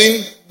tell the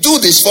thing, do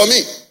this for me.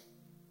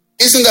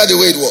 Isn't that the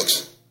way it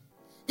works?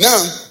 Now,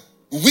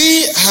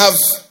 we have,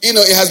 it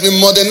has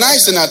been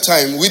modernized in our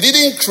time. We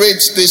didn't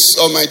create this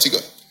Almighty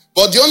God.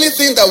 But the only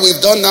thing that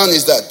we've done now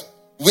is that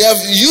we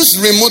have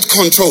used remote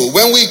control.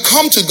 When we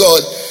come to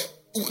God,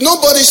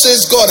 Nobody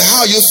says, God,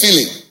 how are you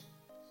feeling?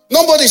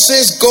 Nobody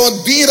says,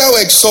 God, be thou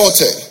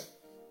exalted.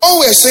 All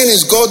we're saying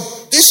is, God,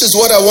 this is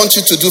what I want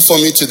you to do for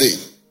me today.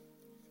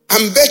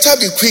 And better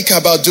be quick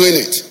about doing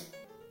it.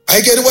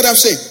 I get what I'm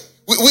saying.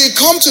 We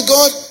come to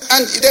God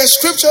and there are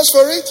scriptures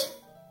for it.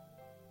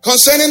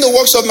 Concerning the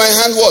works of my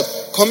hand, what?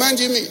 Command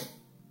you me.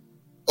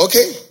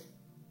 Okay?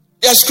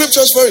 There are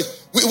scriptures for it.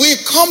 We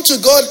come to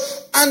God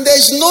and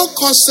there's no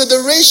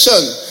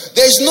consideration.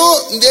 There's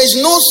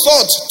no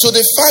thought to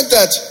the fact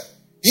that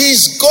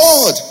He's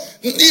God.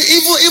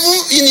 Even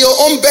in your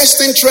own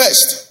best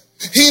interest.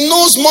 He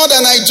knows more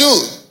than I do.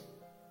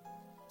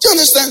 Do you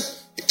understand?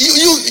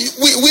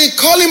 We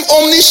call Him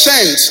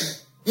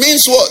omniscient.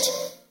 Means what?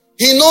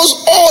 He knows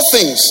all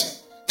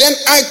things. Then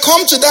I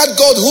come to that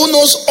God who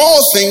knows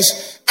all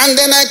things, and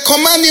then I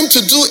command Him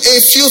to do a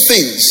few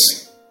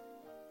things.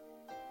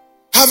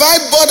 Have I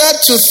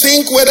bothered to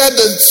think whether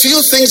the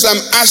few things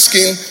I'm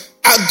asking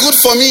are good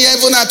for me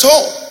even at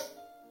all?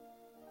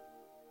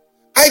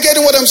 I get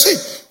what I'm saying.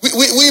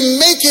 We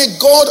make a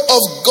God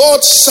of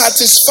God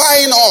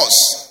satisfying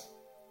us.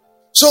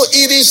 So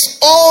it is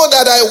all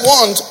that I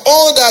want,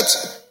 all that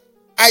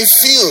I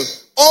feel,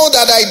 all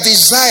that I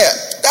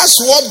desire. That's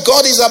what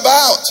God is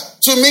about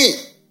to me.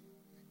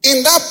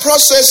 In that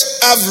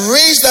process, I've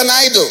raised an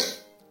idol.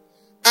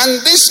 And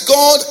this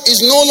God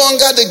is no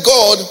longer the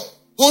God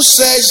who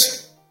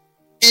says,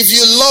 if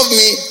you love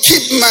me,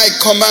 keep my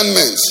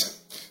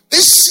commandments.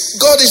 This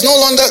God is no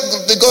longer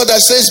the God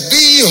that says, be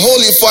ye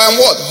holy, for I am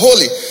what?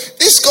 Holy.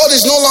 This God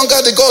is no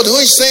longer the God who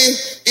is saying,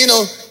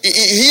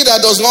 he that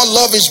does not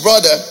love his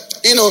brother,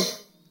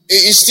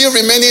 is still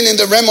remaining in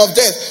the realm of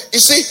death. You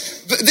see,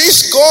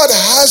 this God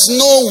has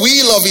no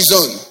will of his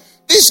own.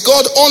 This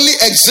God only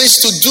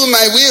exists to do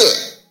my will.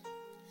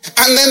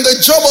 And then the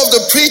job of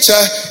the preacher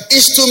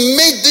is to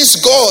make this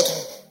God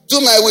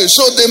do my will.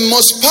 So the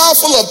most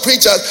powerful of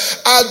preachers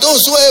are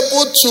those who are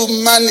able to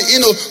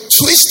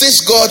twist this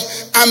God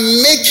and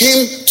make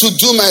him to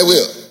do my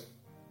will.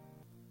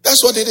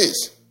 That's what it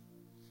is.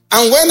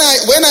 And when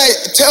I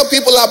tell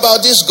people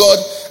about this God,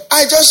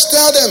 I just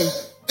tell them,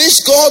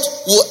 this God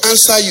will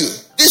answer you.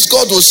 This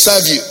God will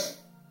serve you.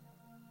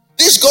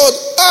 This God,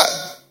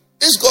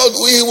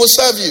 He will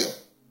serve you.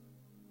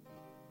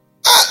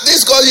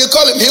 This God, you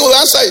call him, he will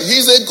answer you.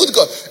 He's a good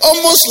God.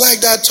 Almost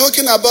like they're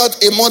talking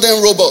about a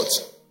modern robot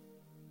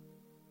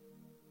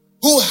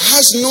who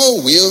has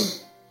no will,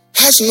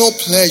 has no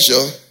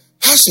pleasure,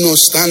 has no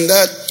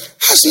standard,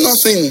 has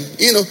nothing.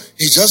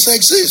 He just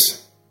exists.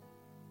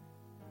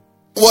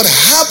 What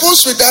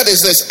happens with that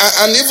is this,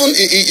 and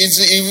it's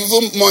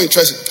even more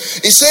interesting.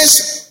 It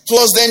says,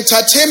 plus the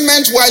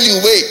entertainment while you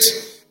wait,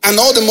 and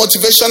all the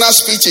motivational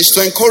speeches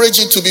to encourage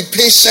you to be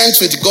patient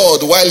with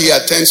God while He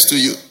attends to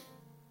you.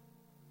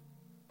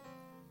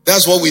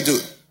 That's what we do.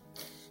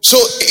 So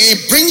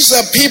it brings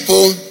up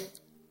people,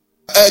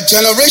 a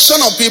generation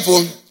of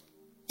people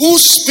who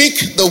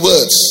speak the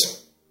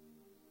words,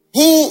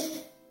 who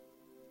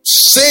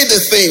say the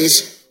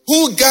things,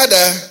 who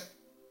gather,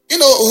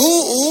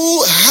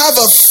 who have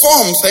a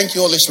form, thank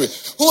you Holy Spirit,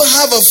 who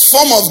have a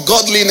form of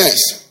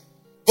godliness,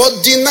 but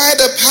deny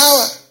the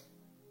power,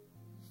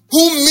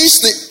 who miss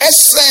the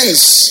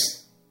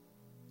essence.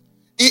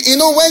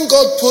 When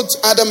God put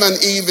Adam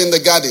and Eve in the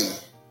garden,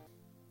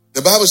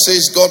 the Bible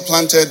says God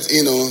planted,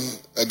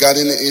 a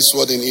garden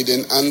eastward in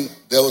Eden, and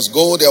there was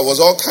gold, there was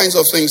all kinds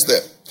of things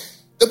there.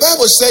 The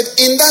Bible said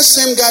in that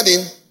same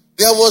garden,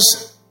 there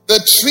was the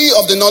tree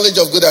of the knowledge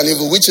of good and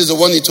evil, which is the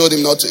one He told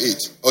him not to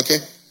eat,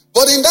 okay?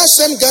 But in that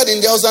same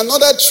garden, there was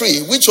another tree,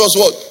 which was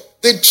what?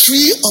 The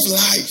tree of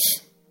life.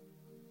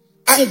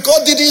 And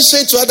God didn't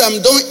say to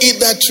Adam, don't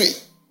eat that tree,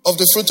 of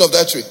the fruit of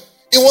that tree.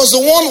 It was the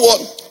one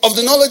of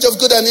the knowledge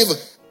of good and evil.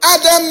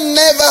 Adam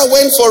never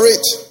went for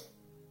it.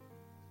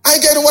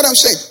 I get what I'm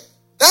saying.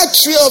 That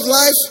tree of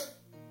life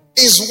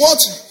is what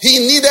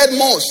he needed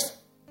most.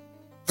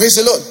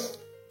 Praise the Lord.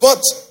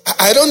 But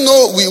I don't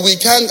know, we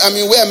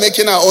are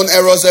making our own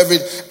errors every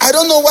day. I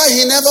don't know why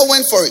he never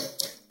went for it.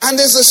 And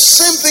there's the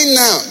same thing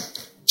now.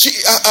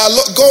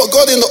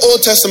 God in the Old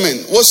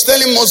Testament was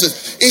telling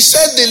Moses, he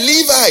said the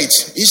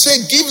Levites, he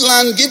said give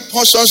land, give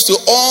portions to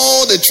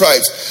all the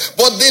tribes.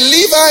 But the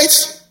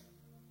Levites,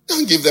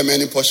 don't give them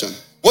any portion.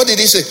 What did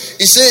he say?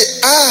 He said,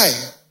 I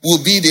will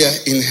be their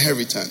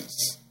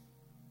inheritance.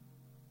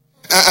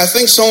 I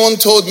think someone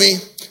told me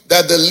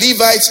that the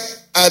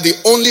Levites are the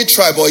only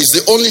tribe, or is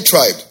the only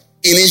tribe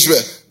in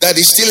Israel that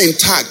is still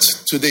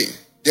intact today.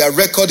 Their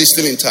record is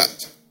still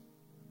intact.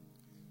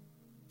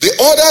 The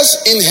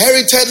others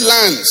inherited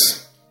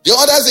lands. The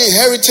others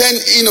inherited,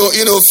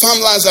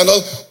 farmlands and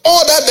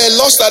all that they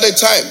lost at the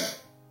time.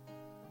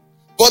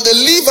 But the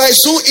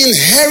Levites who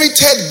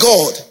inherited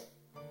God,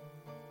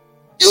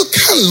 you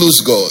can't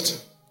lose God.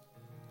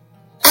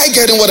 I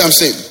get what I'm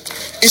saying.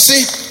 You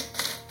see,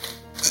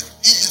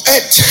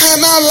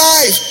 eternal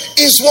life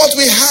is what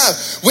we have.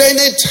 We're in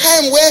a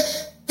time where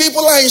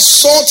people are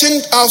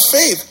insulting our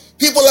faith.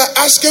 People are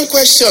asking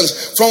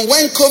questions. From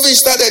when COVID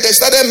started, they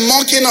started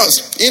mocking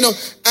us,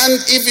 And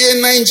if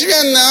you're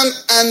Nigerian now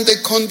and the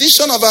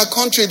condition of our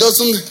country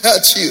doesn't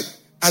hurt you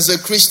as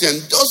a Christian,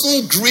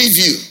 doesn't grieve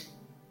you,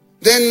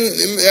 then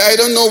I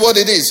don't know what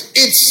it is.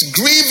 It's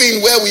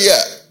grieving where we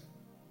are.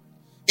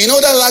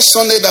 That last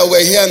Sunday that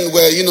we're here and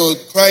we're,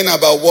 crying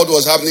about what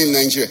was happening in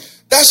Nigeria.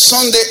 That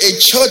Sunday, a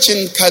church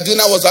in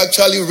Kaduna was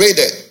actually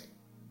raided.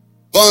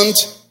 Burnt.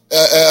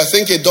 I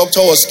think a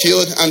doctor was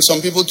killed and some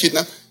people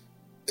kidnapped.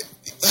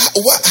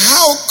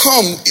 How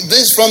come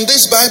this from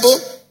this Bible?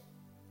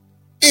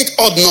 It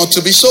ought not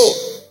to be so.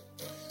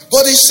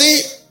 But you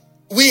see,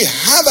 we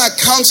have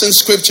accounts in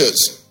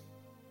scriptures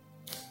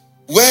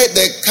where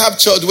they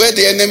captured, where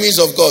the enemies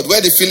of God,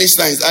 where the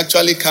Philistines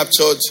actually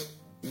captured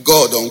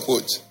God,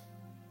 unquote.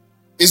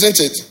 Isn't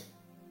it?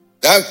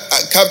 That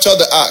captured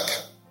the ark.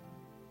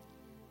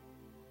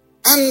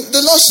 And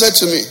the Lord said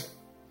to me,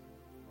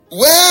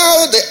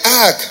 while the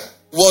ark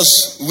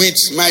was with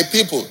my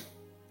people,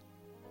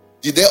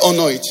 did they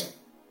honor it?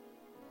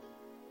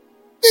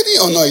 They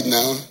didn't honor it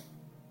now.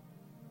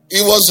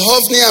 It was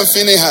Hophni and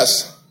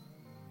Phinehas,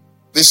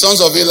 the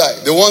sons of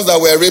Eli, the ones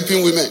that were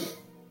raping women,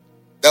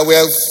 that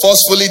were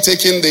forcefully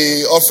taking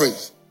the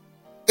offerings.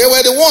 They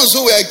were the ones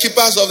who were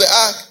keepers of the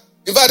ark.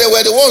 In fact, they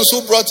were the ones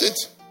who brought it.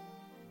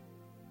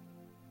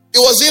 It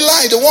was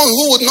Eli, the one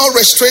who would not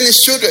restrain his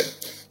children.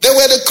 They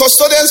were the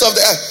custodians of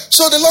the ark.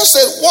 So the Lord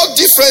said, what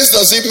difference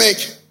does it make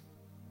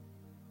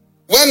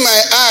when my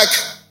ark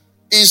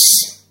is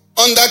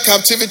under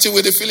captivity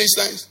with the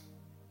Philistines,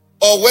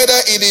 or whether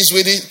it is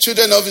with the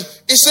children of...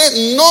 He said,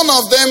 none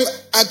of them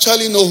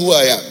actually know who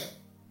I am.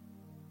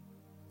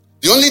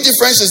 The only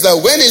difference is that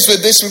when it's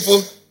with these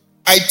people,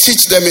 I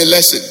teach them a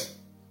lesson.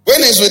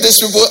 When it's with these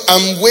people,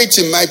 I'm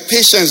waiting. My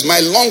patience, my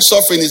long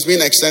suffering is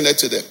being extended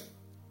to them.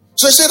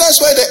 So he said, that's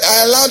why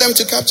I allow them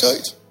to capture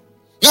it.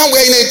 Now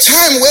we're in a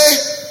time where,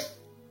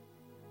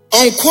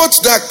 unquote,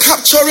 they're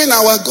capturing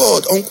our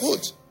God,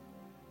 unquote.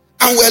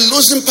 And we're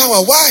losing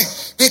power. Why?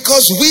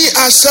 Because we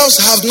ourselves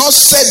have not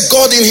set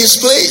God in his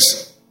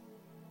place.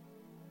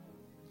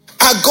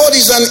 Our God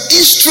is an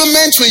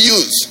instrument we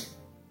use.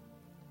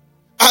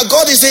 Our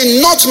God is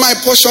a not my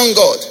portion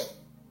God.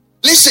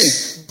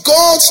 Listen,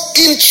 God's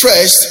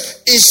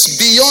interest is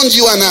beyond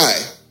you and I.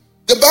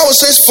 The Bible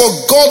says, for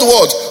God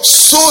what?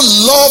 So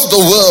loved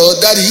the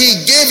world that he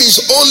gave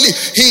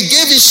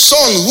his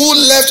son who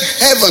left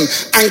heaven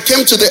and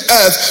came to the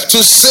earth to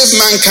save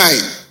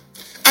mankind.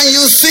 And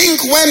you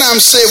think when I'm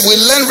saved, we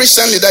learned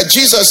recently that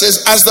Jesus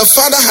says, as the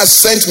Father has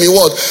sent me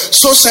what?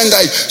 So send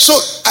I. So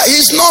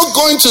he's not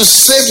going to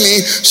save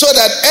me so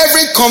that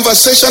every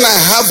conversation I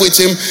have with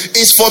him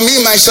is for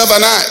me, myself,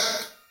 and I.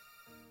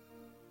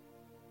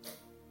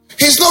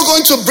 He's not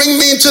going to bring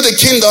me into the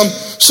kingdom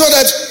so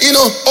that,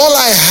 all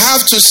I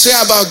have to say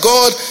about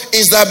God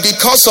is that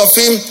because of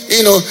him,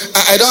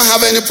 I don't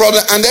have any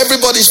problem and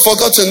everybody's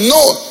forgotten.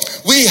 No,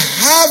 we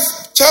have,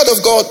 child of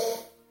God,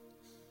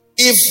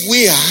 if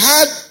we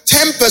had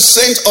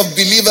 10% of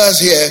believers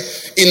here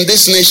in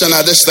this nation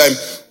at this time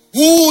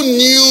who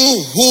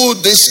knew who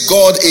this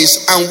God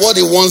is and what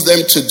he wants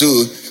them to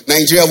do,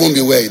 Nigeria won't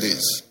be where it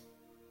is.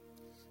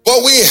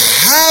 But we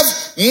have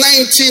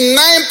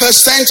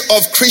 99%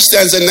 of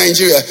Christians in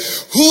Nigeria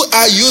who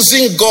are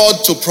using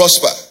God to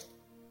prosper,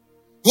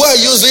 who are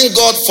using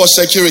God for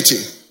security,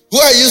 who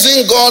are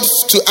using God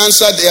to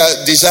answer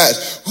their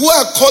desires, who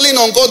are calling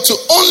on God to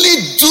only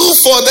do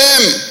for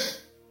them.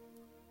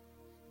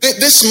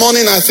 This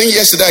morning, I think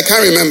yesterday, I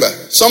can't remember,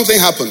 something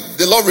happened.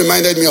 The Lord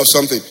reminded me of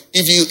something.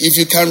 If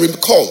you can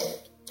recall,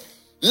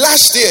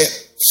 last year,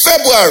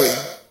 February,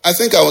 I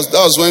think that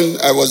was when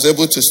I was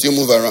able to still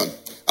move around.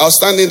 I was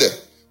standing there.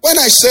 When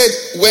I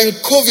said, when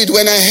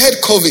I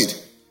had COVID,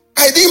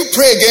 I didn't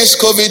pray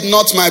against COVID,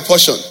 not my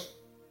portion.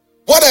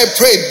 What I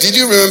prayed, did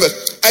you remember?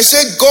 I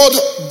said, God,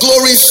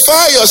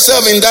 glorify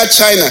yourself in that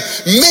China.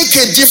 Make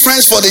a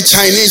difference for the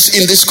Chinese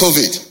in this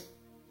COVID.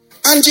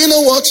 And you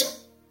know what?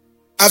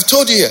 I've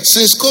told you here,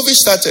 since COVID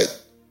started,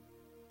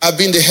 I've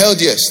been the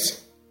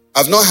healthiest.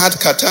 I've not had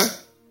catarrh.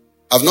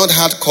 I've not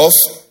had cough.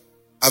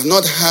 I've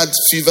not had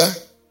fever.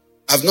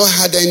 I've not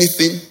had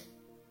anything.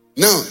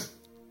 Now,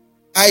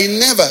 I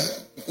never,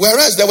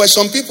 whereas there were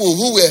some people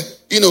who were,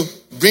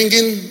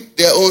 bringing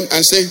their own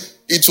and saying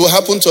it will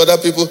happen to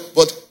other people,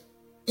 but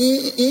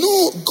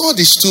no, God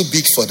is too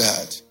big for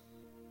that.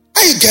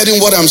 Are you getting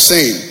what I'm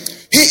saying?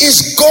 He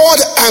is God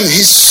and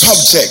his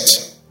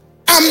subject.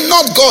 I'm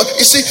not God.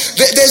 You see,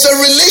 there's a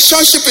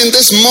relationship in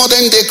this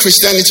modern day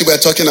Christianity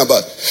we're talking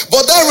about.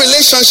 But that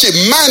relationship,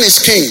 man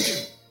is king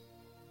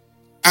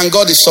and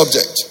God is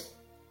subject.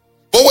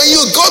 But when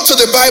you go to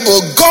the Bible,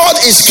 God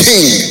is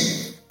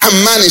king and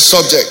man is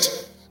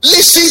subject.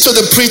 Listen to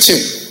the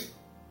preaching.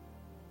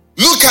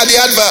 Look at the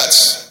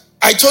adverts.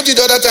 I told you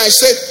the other time, I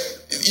said,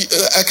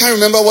 I can't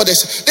remember what they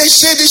said. They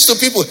say this to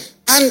people.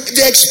 And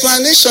the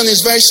explanation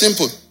is very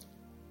simple.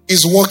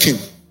 It's working.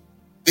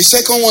 The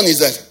second one is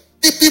that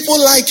the people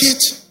like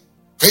it.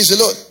 Praise the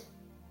Lord.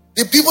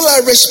 The people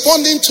are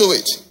responding to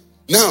it.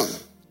 Now,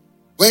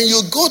 when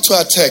you go to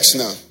our text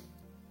now,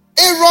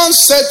 Aaron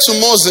said to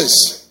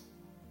Moses,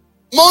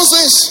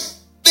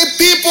 the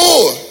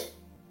people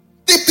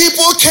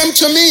came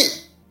to me.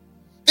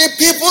 The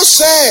people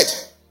said,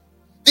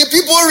 the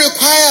people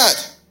required.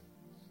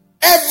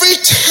 Every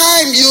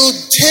time you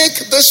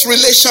take this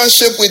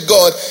relationship with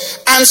God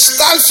and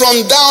start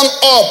from down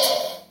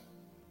up,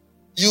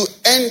 you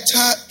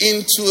enter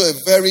into a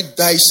very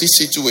dicey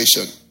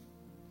situation.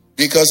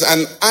 Because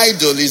an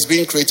idol is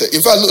being created.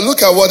 In fact,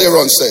 look at what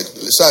Aaron said.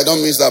 So I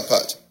don't miss that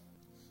part.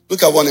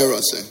 Look at what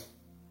Aaron said.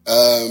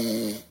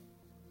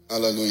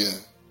 Hallelujah.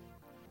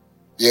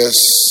 Yes.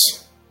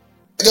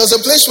 There was a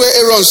place where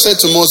Aaron said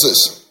to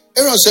Moses,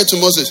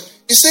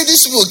 he said,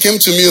 these people came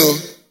to me.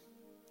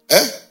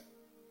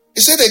 He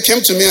said they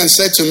came to me and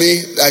said to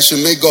me that I should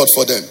make God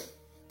for them.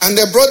 And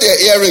they brought their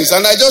earrings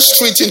and I just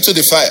threw it into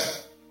the fire.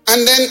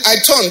 And then I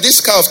turned,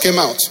 this calf came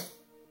out.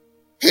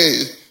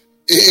 Hey,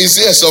 it's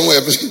here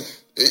somewhere.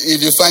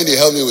 If you find it,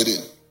 help me with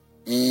it.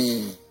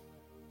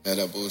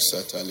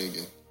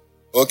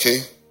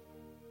 Okay.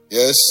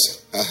 Yes.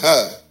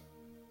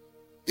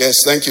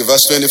 Yes, thank you.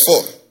 Verse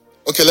 24.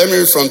 Okay, let me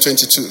read from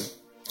 22.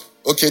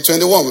 Okay,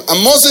 21.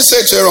 And Moses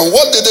said to Aaron,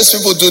 what did these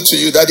people do to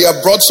you that they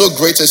have brought so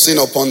great a sin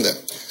upon them?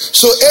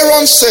 So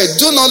Aaron said,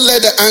 do not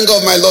let the anger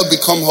of my Lord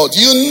become hot.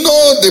 You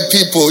know the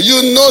people.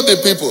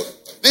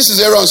 This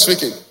is Aaron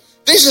speaking.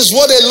 This is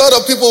what a lot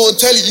of people will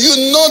tell you.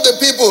 You know the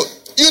people.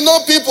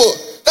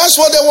 That's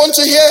what they want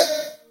to hear.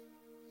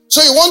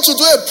 So you want to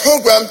do a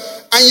program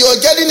and you're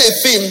getting a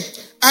theme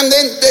and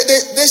then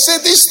they say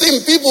this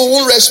theme, people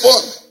won't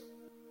respond.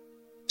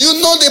 You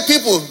know the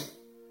people.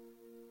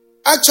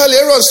 Actually,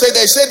 Aaron said,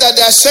 they said that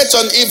they are set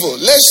on evil.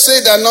 Let's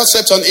say they are not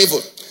set on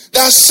evil. They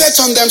are set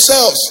on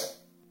themselves.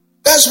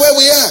 That's where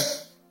we are.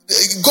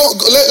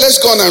 Let's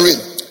go on and read.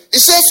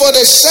 He said, for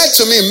they said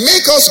to me,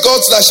 make us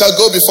gods that shall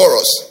go before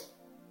us.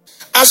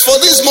 As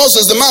for this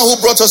Moses, the man who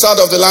brought us out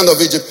of the land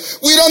of Egypt,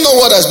 we don't know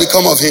what has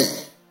become of him.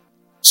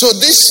 So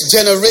this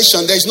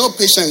generation, there's no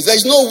patience,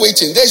 there's no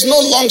waiting, there's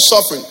no long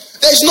suffering,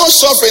 there's no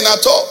suffering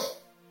at all.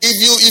 If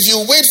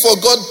you wait for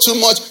God too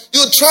much,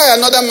 you try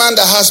another man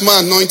that has more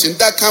anointing,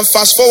 that can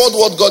fast forward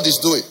what God is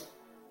doing.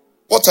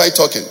 What are you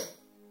talking?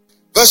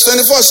 Verse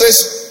 24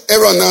 says,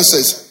 Aaron now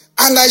says,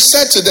 and I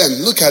said to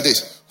them, look at it,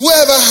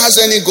 whoever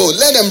has any gold,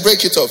 let them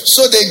break it off.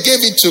 So they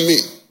gave it to me,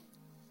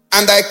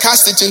 and I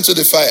cast it into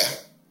the fire.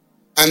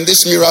 And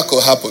this miracle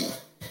happened.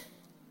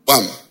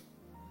 Bam.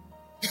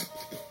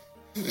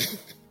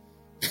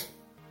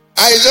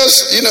 I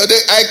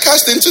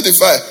cast into the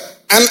fire,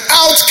 and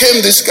out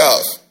came this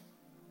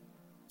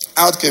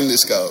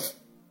calf.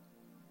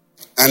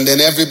 And then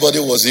everybody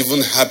was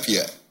even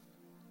happier.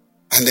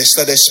 And they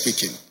started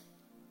speaking.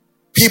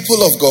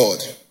 People of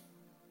God,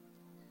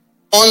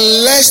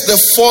 unless the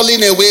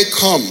falling away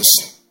comes,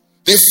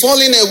 the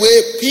falling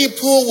away,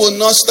 people will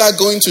not start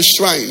going to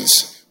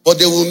shrines, but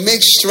they will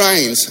make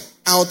shrines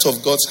out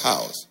of God's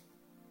house.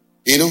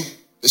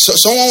 So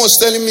someone was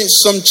telling me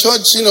some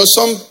church,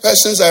 some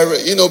persons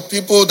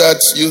people that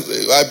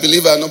I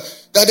believe I know,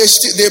 that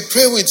they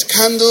pray with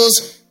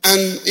candles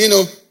and,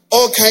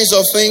 all kinds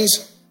of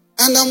things.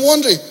 And I'm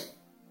wondering,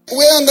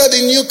 where under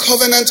the new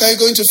covenant are you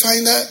going to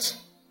find that?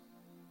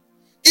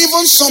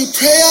 Even some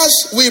prayers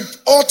we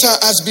utter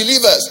as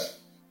believers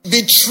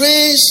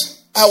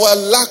betrays our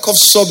lack of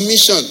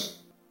submission.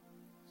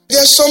 There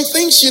are some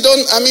things there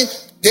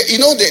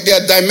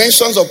are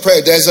dimensions of prayer.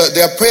 There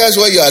are prayers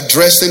where you're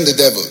addressing the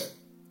devil.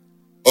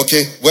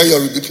 Okay, where you're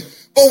rebuking.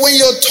 But when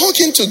you're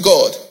talking to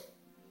God,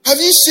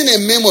 have you seen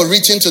a memo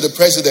written to the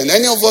president?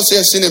 Any of us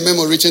here seen a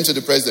memo written to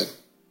the president?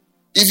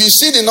 If you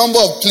see the number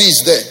of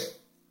pleas there,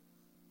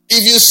 a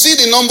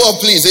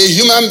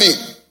human being,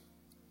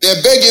 they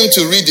beg him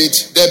to read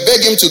it, they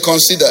beg him to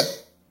consider,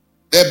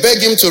 they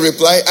beg him to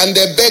reply, and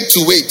they beg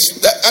to wait.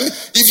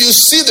 If you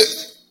see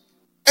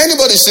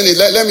anybody seen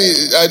it?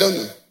 I don't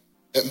know.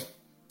 Do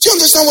you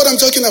understand what I'm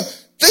talking about?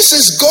 This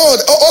is God.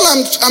 All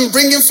I'm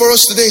bringing for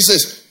us today is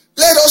this.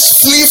 Let us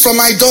flee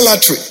from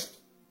idolatry.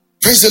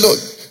 Praise the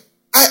Lord.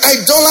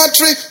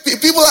 Idolatry,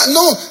 people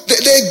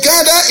they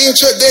gather in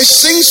church, they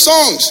sing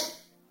songs.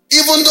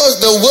 Even though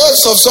the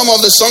words of some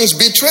of the songs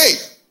betray.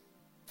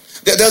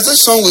 There's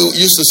this song we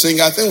used to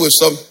sing, I think with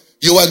some,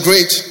 you are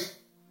great,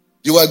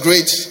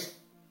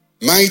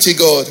 mighty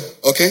God.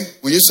 Okay?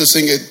 We used to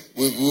sing it.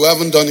 We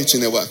haven't done it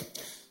in a while.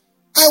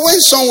 I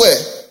went somewhere.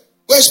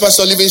 Where's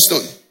Pastor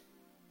Livingstone?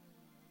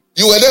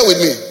 You were there with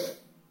me.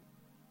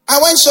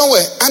 I went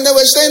somewhere and they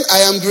were saying, I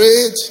am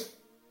great.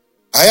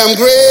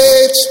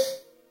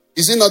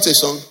 Is it not a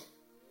song?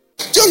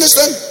 Do you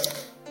understand?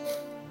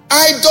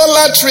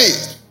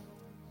 Idolatry.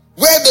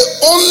 Where the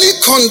only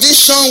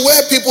condition where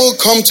people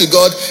come to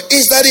God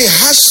is that He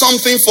has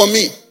something for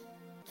me.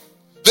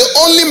 The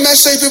only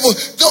message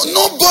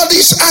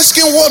nobody's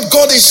asking what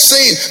God is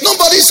saying.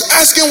 Nobody's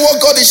asking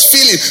what God is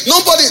feeling.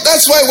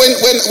 That's why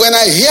when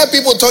I hear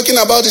people talking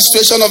about the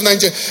situation of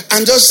Nigeria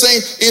and just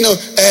saying,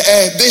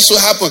 this will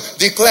happen,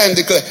 declare and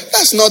declare.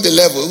 That's not the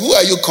level. Who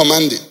are you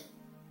commanding?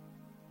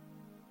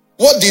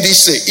 What did He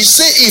say? He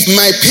said, if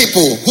my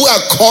people who are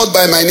called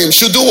by my name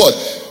should do what?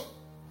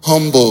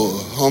 Humble.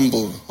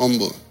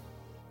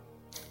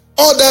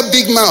 All that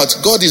big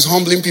mouth, God is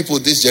humbling people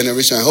this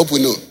generation. I hope we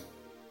know.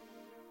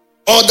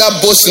 All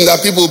that boasting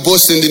that people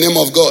boast in the name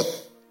of God,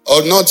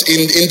 or not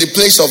in the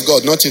place of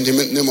God, not in the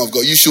name of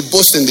God. You should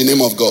boast in the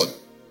name of God,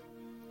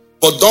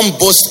 but don't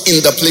boast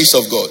in the place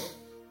of God.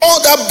 All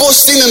that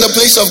boasting in the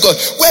place of God,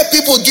 where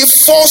people give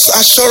false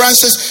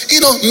assurances,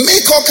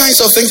 make all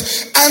kinds of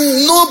things,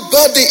 and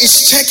nobody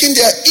is checking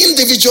their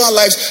individual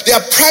lives,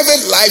 their private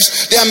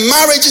lives, their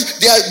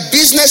marriages, their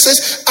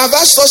businesses. I've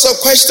asked us a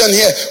question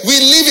here. We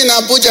live in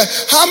Abuja.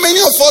 How many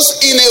of us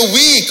in a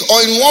week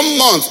or in 1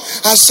 month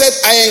have said,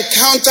 I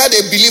encountered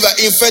a believer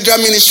in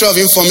Federal Ministry of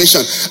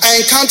Information.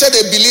 I encountered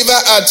a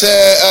believer at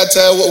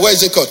where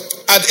is it called?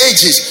 At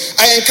Aegis.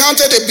 I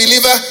encountered a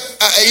believer.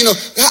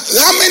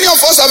 How many of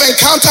us have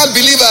encountered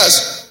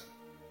believers?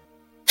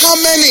 How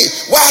many?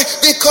 Why?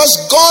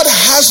 Because God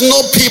has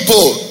no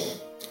people.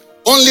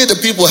 Only the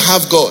people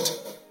have God.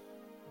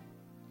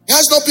 He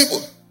has no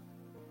people.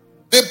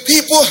 The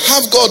people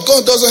have God.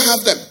 God doesn't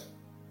have them.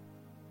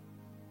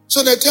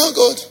 So they tell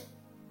God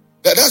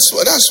that that's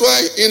why,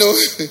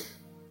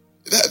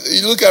 that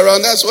you look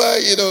around, that's why,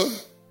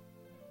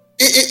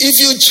 if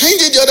you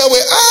change it the other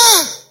way,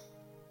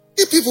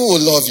 the people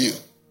will love you.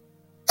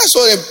 That's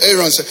what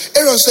Aaron said.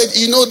 Aaron said,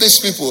 these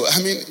people.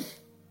 I mean,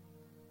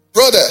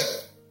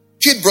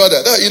 kid brother.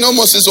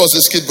 Moses was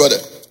his kid brother.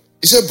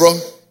 He said, bro,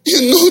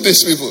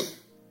 these people.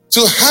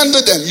 To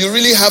handle them, you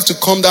really have to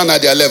come down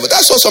at their level.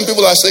 That's what some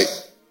people are saying.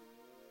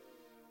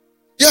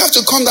 You have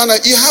to come down.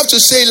 You have to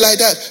say it like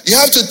that. You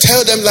have to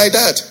tell them like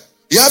that.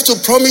 You have to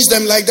promise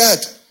them like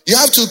that. You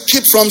have to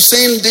keep from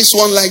saying this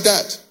one like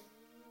that.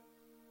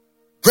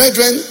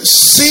 Brethren,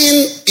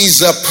 sin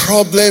is a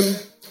problem.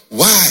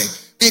 Why?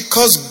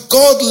 Because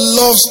God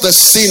loves the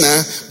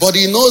sinner, but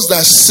he knows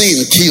that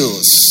sin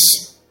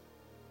kills.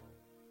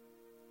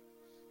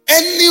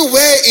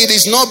 Anywhere it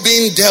is not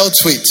being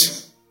dealt with,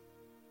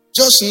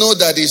 just know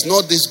that it's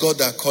not this God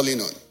that are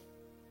calling on.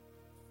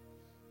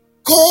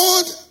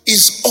 God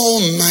is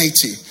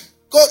almighty.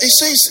 God, it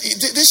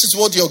says, this is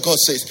what your God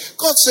says.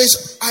 God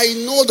says, I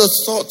know the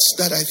thoughts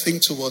that I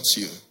think towards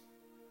you.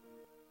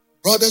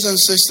 Brothers and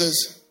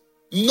sisters,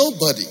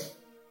 nobody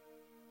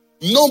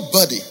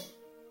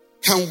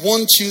can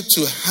want you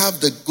to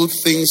have the good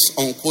things,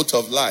 unquote,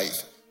 of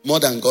life more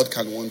than God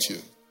can want you.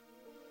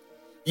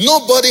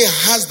 Nobody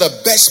has the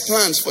best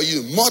plans for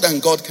you more than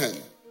God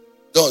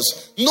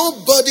does. No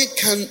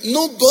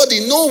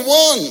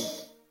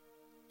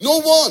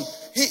one.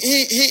 He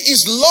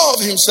is love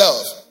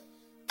himself.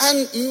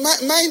 And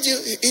mind you,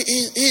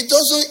 he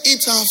doesn't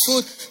eat our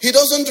food. He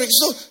doesn't drink.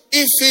 So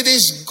if it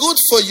is good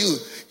for you,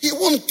 he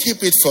won't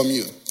keep it from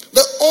you.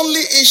 The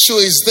only issue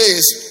is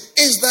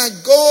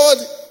that God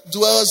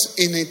dwells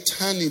in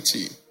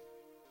eternity.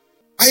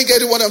 Are you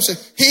getting what I'm saying?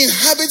 He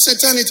inhabits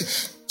eternity.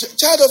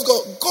 Child of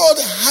God, God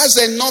has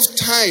enough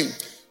time.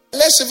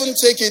 Let's even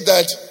take it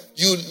that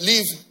you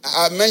live.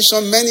 I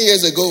mentioned many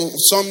years ago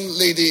some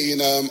lady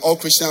in All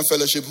Christian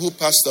Fellowship who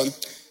passed on,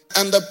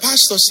 and the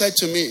pastor said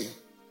to me,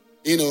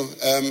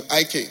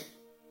 Ike.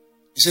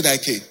 He said,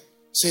 Ike. He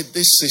said,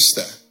 this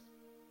sister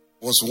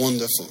was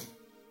wonderful.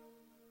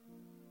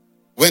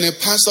 When a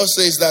pastor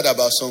says that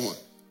about someone,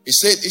 he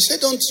said,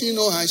 don't you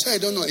know her? I said, I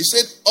don't know. He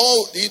said,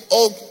 all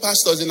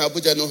pastors in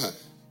Abuja know her.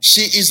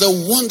 She is a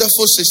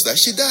wonderful sister.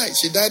 She died.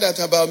 She died at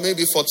about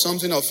maybe 40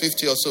 something or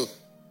 50 or so.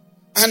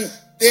 And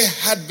they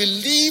had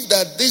believed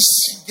that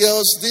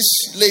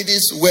this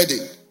lady's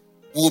wedding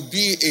would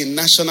be a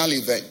national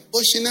event.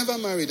 But she never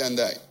married and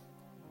died.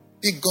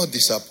 Did God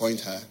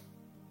disappoint her?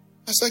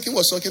 Pastor King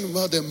was talking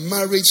about the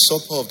marriage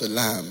supper of the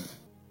Lamb.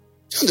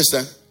 Do you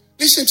understand?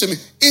 Listen to me.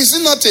 Is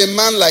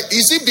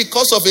it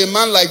because of a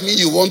man like me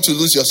you want to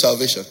lose your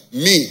salvation?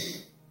 Me.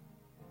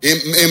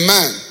 A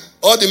man.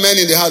 All the men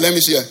in the house, let me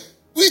see here.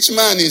 Which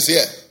man is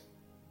here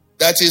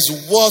that is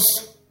worth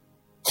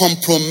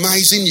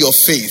compromising your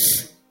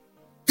faith?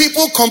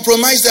 People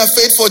compromise their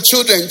faith for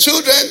children.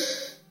 Children,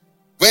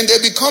 when they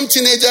become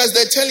teenagers,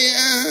 they tell you,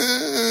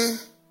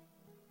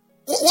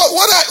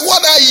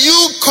 what are you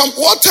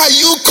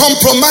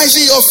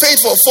compromising your faith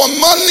for? For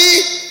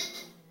money,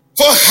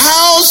 for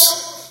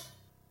house,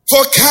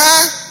 for car,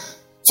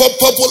 for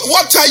purpose?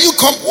 What are you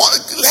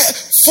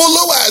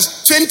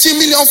followers? 20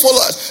 million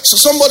followers. So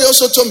somebody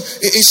also told me.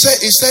 He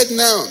said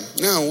now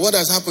what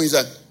has happened is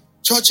that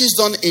churches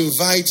don't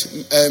invite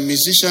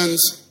musicians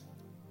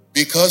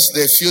because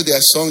they feel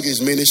their song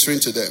is ministering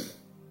to them.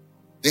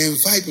 They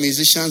invite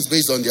musicians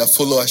based on their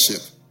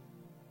followership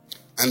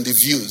and the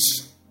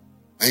views.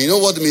 And you know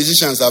what the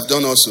musicians have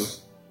done also?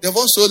 They've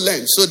also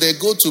learned. So they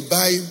go to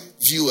buy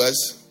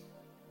viewers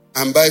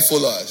and buy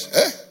followers.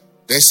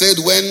 They said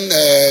when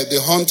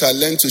the hunter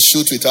learned to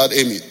shoot without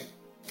aiming.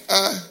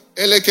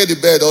 Eleke the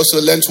bird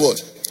also learned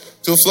what?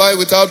 To fly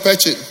without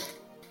perching.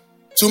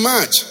 To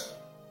march.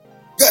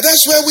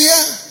 That's where we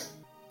are.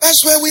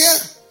 That's where we are.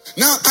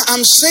 Now,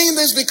 I'm saying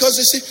this because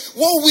you see,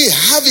 what we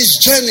have is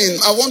journeying.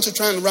 I want to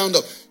try and round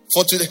up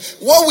for today.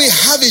 What we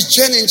have is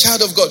journeying,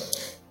 child of God.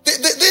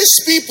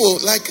 These people,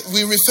 like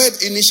we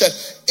referred initially,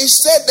 it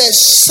said they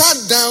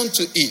sat down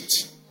to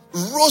eat,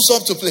 rose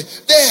up to play.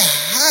 They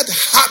had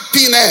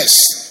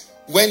happiness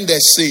when they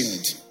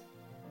sinned.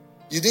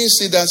 You didn't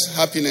see that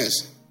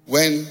happiness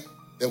when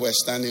they were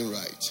standing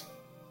right.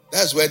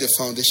 That's where the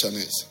foundation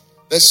is.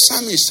 The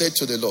psalmist said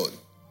to the Lord,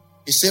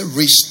 he said,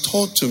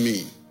 restore to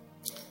me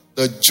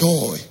the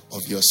joy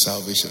of your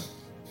salvation.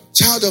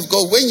 Child of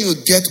God, when you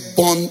get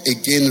born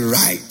again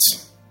right,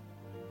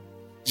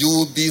 you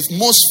will be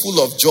most full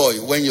of joy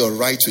when you're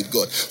right with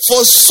God.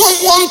 For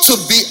someone to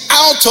be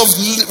out of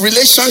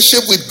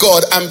relationship with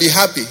God and be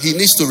happy, he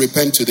needs to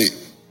repent today.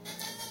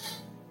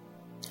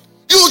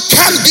 You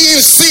can't be in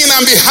sin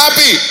and be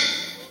happy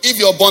if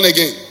you're born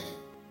again.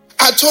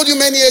 I told you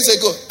many years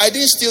ago, I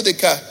didn't steal the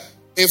car.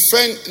 A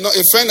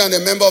friend and a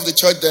member of the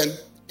church then,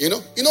 you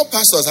know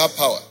pastors have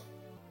power.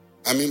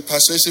 I mean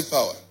persuasive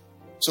power.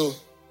 So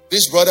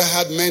this brother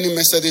had many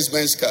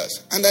Mercedes-Benz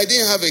cars and I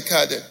didn't have a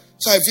car then.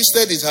 So I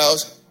visited his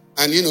house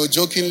and,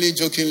 jokingly,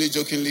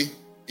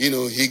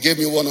 he gave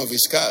me one of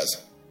his cars.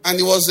 And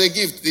it was a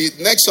gift. The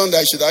next Sunday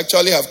I should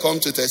actually have come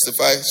to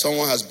testify.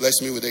 Someone has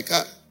blessed me with a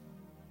car.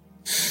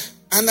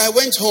 And I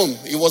went home.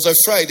 It was a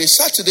Friday.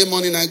 Saturday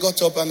morning I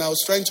got up and I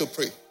was trying to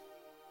pray.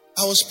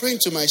 I was praying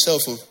to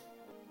myself.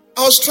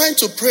 I was trying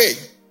to pray.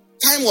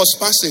 Time was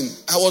passing.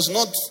 I was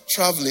not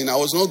traveling. I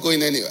was not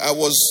going anywhere. I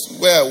was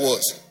where I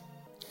was.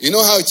 You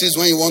know how it is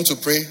when you want to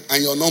pray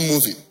and you're not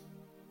moving.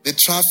 The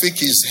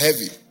traffic is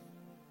heavy.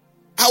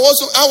 I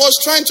was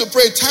trying to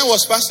pray. Time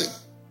was passing.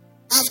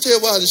 After a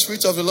while, the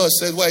Spirit of the Lord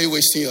said, why are you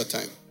wasting your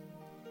time?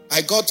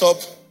 I got up,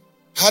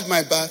 had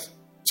my bath,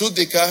 took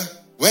the car,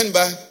 went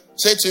back,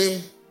 said to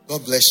him,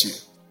 God bless you.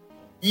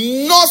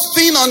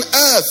 Nothing on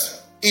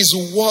earth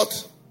is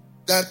worth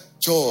that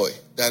joy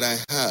that I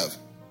have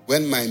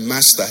when my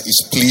master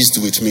is pleased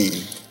with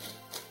me.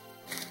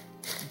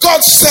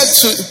 God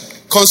said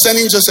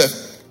concerning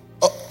Joseph,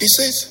 he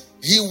says,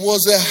 he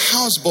was a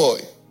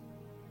houseboy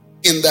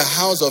in the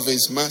house of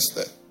his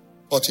master,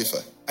 Potiphar.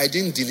 I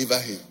didn't deliver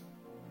him.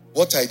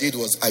 What I did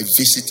was I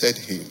visited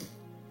him.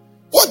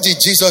 What did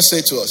Jesus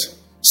say to us?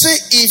 Say,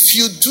 if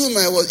you do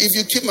my word, if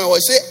you keep my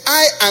word, say,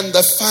 I and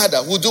the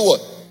Father will do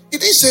what? He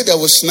didn't say they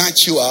will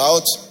snatch you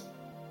out.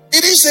 He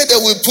didn't say they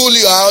will pull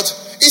you out.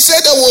 He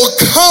said they will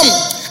come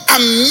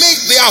and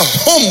make their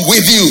home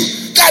with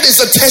you. That is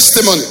a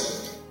testimony.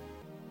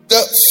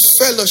 The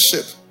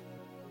fellowship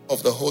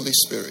of the Holy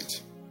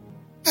Spirit.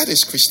 That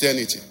is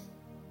Christianity.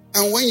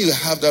 And when you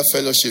have that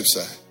fellowship,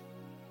 sir,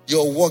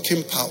 you're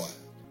walking power.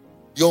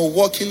 You're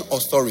walking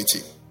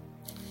authority.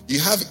 You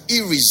have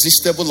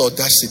irresistible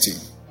audacity.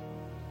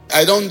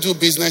 I don't do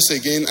business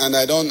again and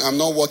I'm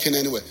not working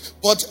anywhere.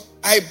 But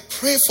I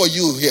pray for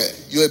you here.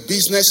 You're a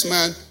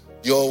businessman.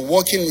 You're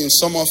working in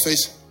some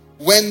office.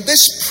 When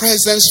this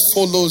presence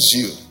follows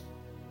you,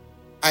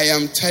 I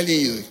am telling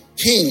you,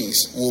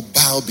 kings will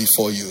bow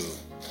before you.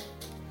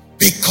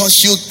 Because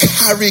you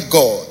carry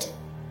God.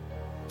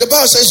 The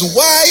Bible says,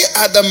 why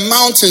are the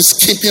mountains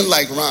skipping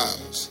like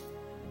rams?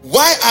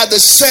 Why are the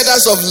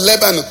cedars of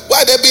Lebanon,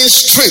 why are they being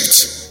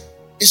stripped?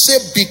 He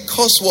said,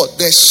 because what?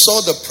 They saw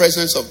the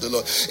presence of the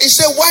Lord. He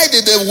said, why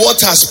did the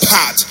waters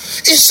part?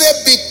 He said,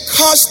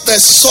 because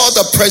they saw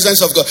the presence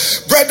of God.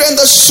 Brethren,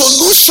 the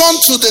solution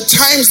to the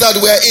times that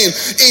we're in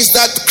is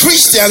that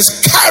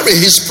Christians carry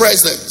his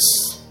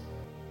presence.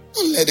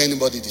 Don't let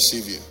anybody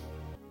deceive you.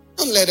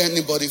 Don't let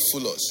anybody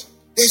fool us.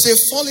 There's a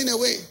falling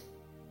away.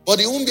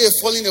 But it won't be a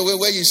falling away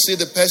where you see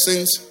the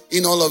persons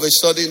in all of a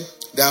sudden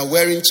they are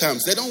wearing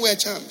charms. They don't wear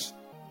charms.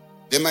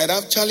 They might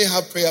actually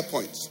have prayer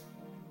points.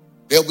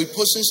 They'll be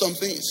posting some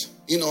things,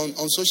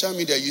 on social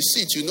media. You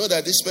see it, you know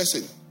that this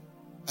person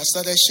has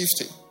started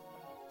shifting.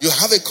 You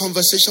have a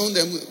conversation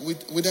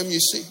with them, you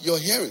see, you're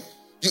hearing.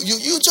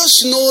 You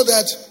just know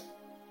that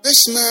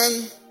this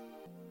man,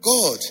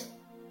 God,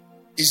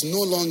 is no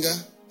longer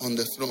on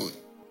the throne.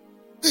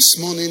 This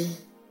morning,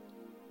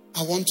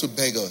 I want to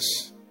beg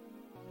us.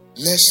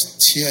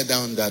 Let's tear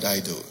down that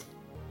idol.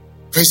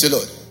 Praise the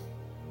Lord.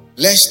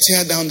 Let's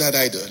tear down that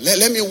idol.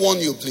 Let me warn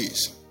you,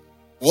 please.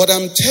 What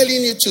I'm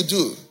telling you to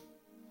do,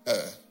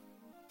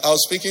 I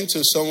was speaking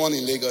to someone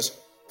in Lagos,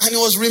 and he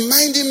was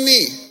reminding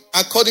me,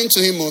 according to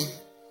him,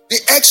 the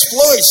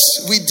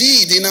exploits we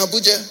did in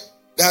Abuja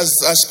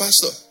as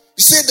pastor.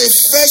 He said the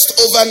first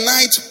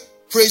overnight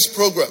praise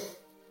program.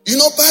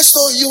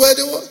 Pastor, you were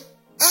the one.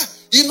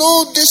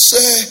 This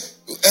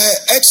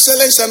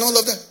excellence and all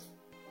of that.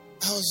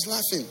 I was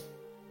laughing.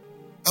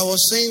 I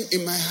was saying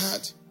in my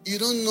heart, you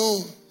don't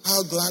know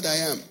how glad I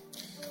am.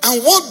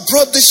 And what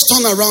brought this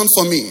turnaround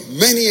for me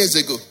many years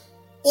ago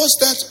was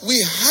that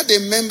we had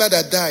a member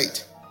that died.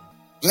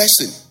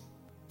 Blessing.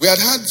 We had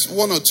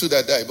one or two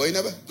that died, but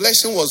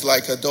Blessing was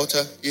like a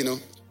daughter,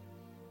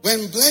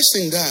 When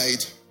Blessing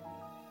died,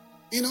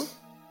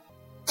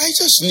 I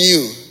just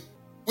knew.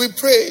 We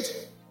prayed.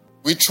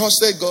 We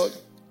trusted God.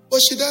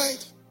 But she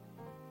died.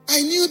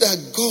 I knew that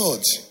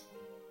God,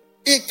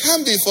 it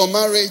can't be for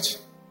marriage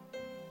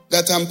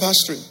that I'm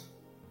pastoring.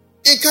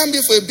 It can't be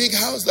for a big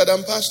house that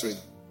I'm pastoring.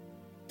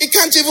 It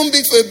can't even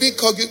be for a big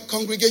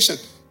congregation.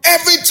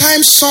 Every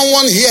time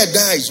someone here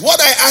dies, what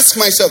I ask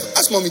myself,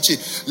 ask Mommy Chi,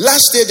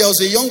 last year there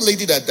was a young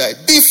lady that died.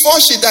 Before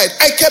she died,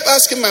 I kept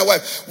asking my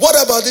wife, what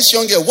about this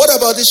young girl? What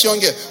about this young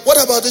girl? What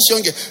about this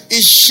young girl?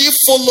 Is she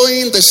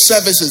following the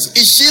services?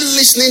 Is she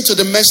listening to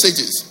the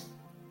messages?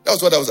 That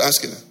was what I was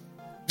asking her.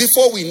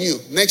 Before we knew,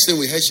 next thing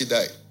we heard she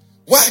died.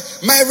 Why?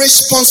 My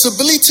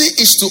responsibility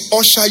is to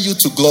usher you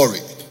to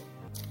glory.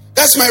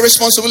 That's my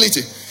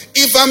responsibility.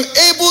 If I'm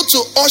able to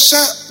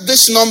usher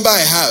this number I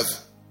have,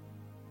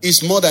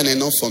 is more than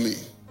enough for me.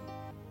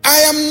 I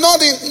am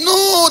not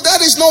no, that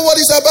is not what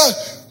it's about.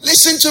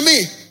 Listen to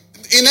me.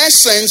 In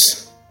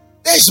essence,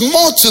 there's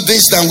more to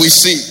this than we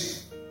see.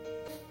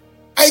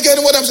 I get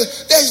what I'm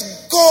saying.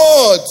 There's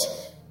God.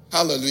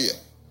 Hallelujah.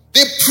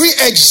 The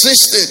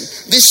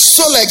pre-existing, the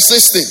sole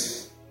existing,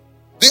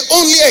 the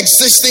only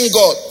existing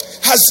God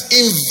has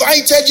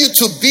invited you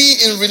to be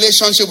in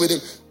relationship with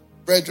Him.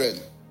 Brethren,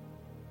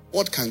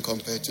 what can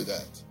compare to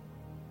that?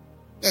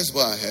 Let's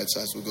bow our heads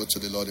as we go to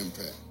the Lord in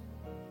prayer.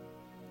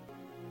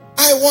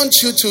 I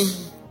want you to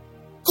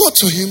go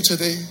to Him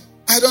today.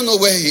 I don't know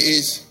where He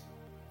is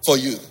for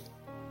you.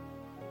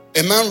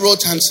 A man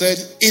wrote and said,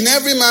 in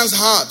every man's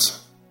heart,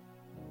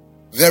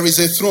 there is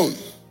a throne.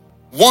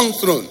 One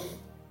throne.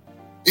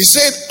 He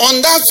said,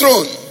 on that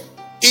throne,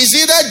 is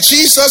either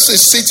Jesus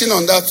is sitting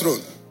on that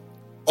throne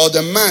or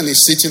the man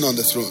is sitting on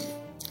the throne.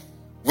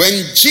 When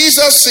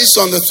Jesus sits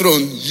on the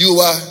throne, you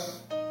are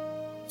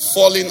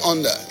falling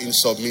under in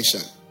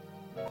submission.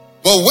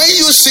 But when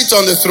you sit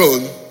on the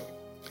throne,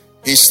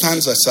 He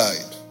stands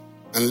aside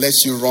and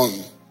lets you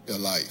run your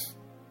life.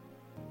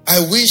 I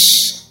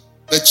wish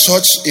the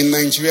church in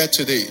Nigeria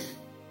today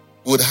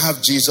would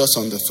have Jesus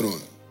on the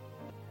throne.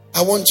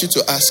 I want you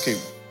to ask Him,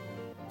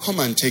 come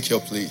and take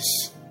your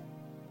place.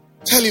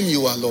 Tell Him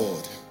you are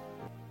Lord.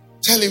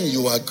 Tell Him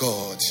you are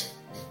God.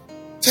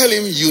 Tell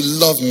Him you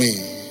love me.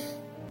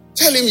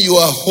 Tell Him you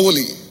are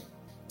holy.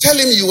 Tell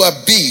Him you are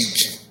big.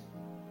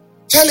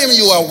 Tell Him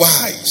you are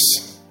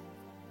wise.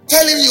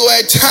 Tell Him you are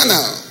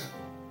eternal.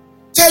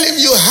 Tell Him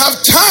you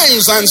have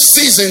times and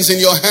seasons in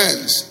your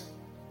hands.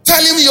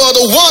 Tell Him you are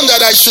the one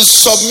that I should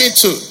submit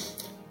to.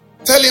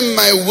 Tell Him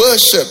my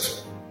worship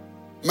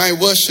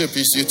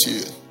is due to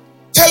you.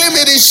 Tell Him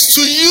it is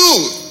to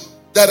you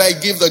that I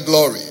give the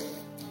glory.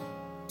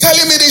 Tell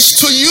Him it is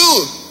to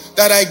you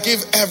that I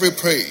give every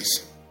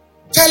praise.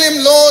 Tell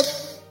Him, Lord,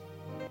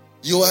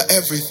 you are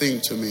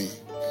everything to me.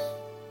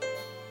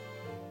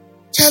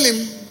 Tell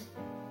Him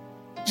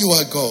you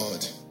are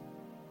God.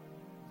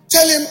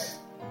 Tell Him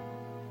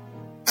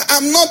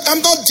I'm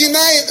not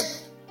denying.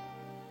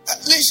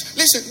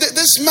 Listen,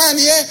 this man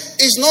here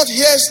is not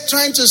here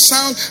trying to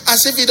sound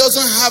as if he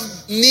doesn't have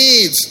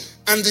needs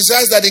and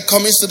desires that he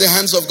commits to the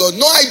hands of God.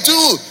 No, I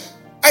do,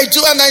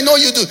 and I know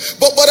you do.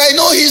 But I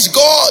know He's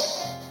God.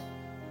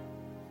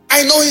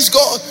 I know He's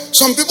God.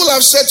 Some people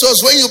have said to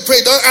us, when you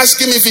pray, don't ask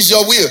Him if it's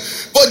your will.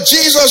 But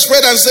Jesus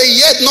prayed and said,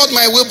 yet not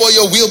my will, but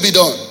your will be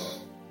done.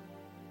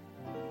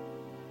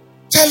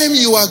 Tell Him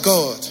you are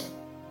God.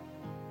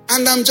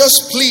 And I'm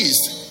just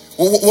pleased.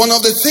 One of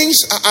the things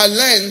I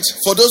learned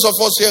for those of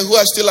us here who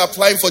are still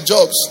applying for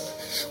jobs,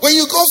 when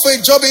you go for a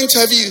job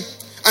interview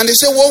and they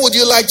say, what would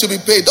you like to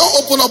be paid? Don't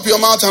open up your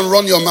mouth and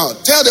run your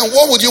mouth. Tell them,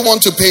 what would you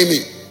want to pay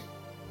me?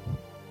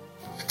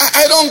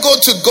 I don't go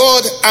to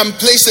God and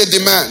place a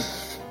demand.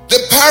 The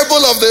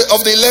parable of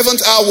the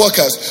 11th hour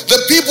workers, the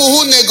people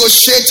who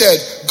negotiated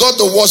got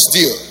the worst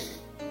deal.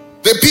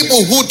 The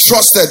people who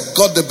trusted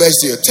got the best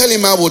deal. Tell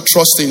Him I will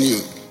trust in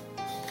you.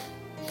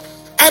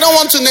 I don't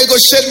want to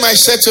negotiate my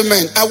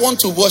settlement. I want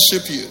to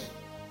worship you.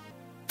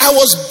 I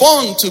was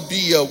born to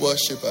be a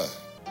worshiper.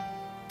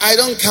 I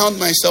don't count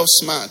myself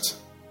smart.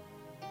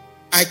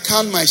 I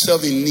count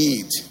myself in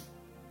need.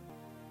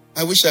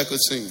 I wish I could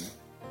sing.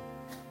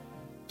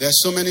 There are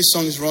so many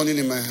songs running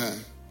in my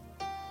head.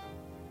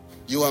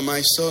 You are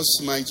my source,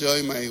 my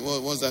joy,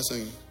 what's that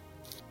song?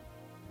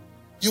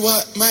 You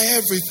are my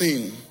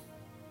everything.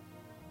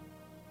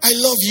 I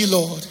love you,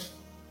 Lord.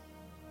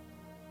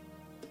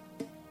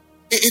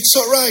 It's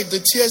all right, the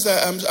tears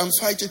that I'm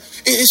fighting.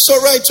 It's all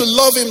right to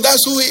love Him.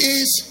 That's who He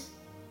is.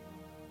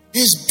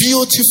 He's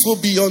beautiful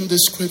beyond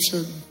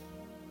description.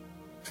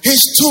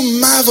 He's too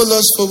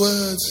marvelous for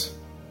words.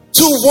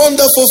 Too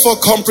wonderful for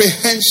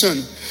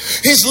comprehension.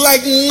 He's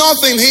like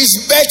nothing. He's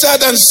better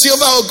than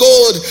silver or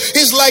gold.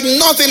 He's like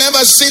nothing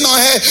ever seen or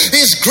heard.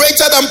 He's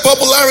greater than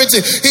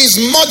popularity. He's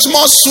much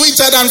more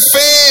sweeter than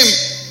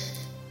fame.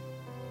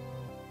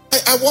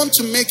 I want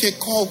to make a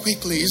call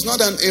quickly. It's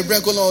not a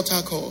regular altar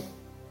call.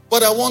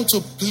 But I want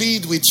to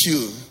plead with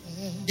you.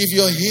 If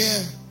you're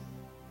here,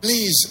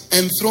 please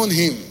enthrone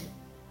Him.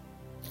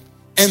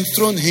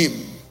 Enthrone Him.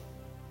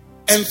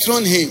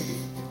 Enthrone Him.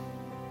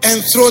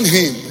 Enthrone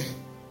Him.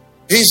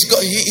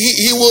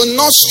 He will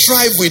not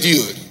strive with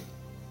you.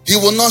 He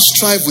will not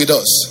strive with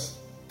us.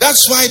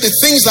 That's why the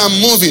things are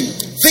moving.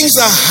 Things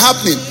are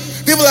happening.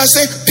 People are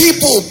saying,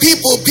 people.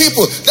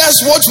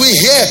 That's what we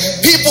hear.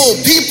 People.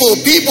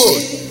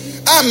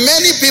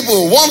 Many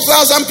people,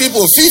 1,000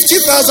 people,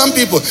 50,000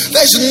 people.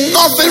 There's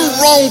nothing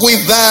wrong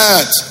with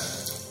that.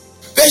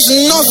 There's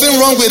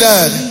nothing wrong with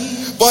that.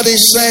 But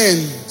he's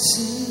saying,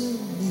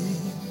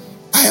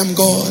 I am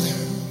God.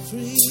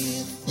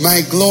 My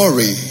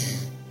glory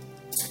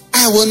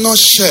I will not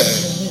share.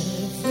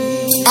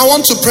 I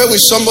want to pray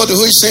with somebody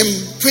who is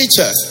saying,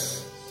 preacher,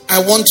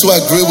 I want to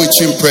agree with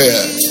you in prayer.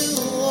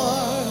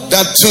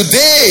 That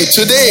today,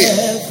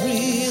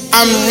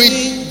 I'm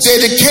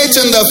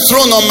rededicating the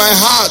throne of my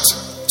heart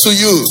to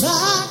you,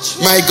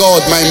 my God,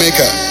 my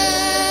Maker.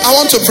 I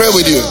want to pray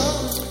with you.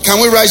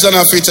 Can we rise on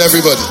our feet,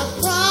 everybody?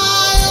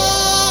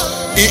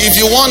 If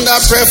you want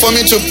that prayer for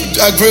me to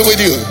agree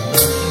with you,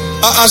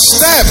 a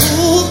step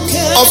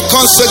of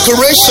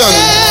consecration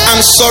and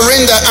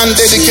surrender and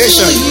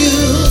dedication.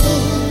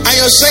 And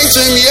you're saying to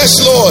him,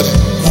 yes, Lord.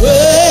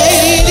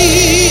 Great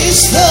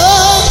is the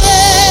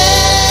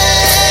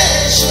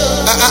measure.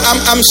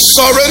 I'm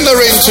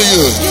surrendering to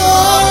you.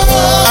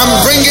 I'm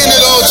bringing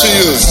it all to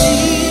you.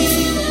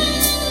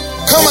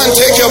 Come and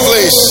take your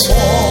place.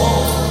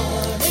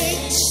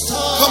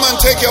 Come and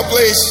take your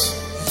place.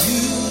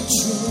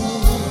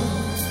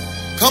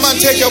 Come and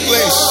take your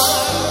place.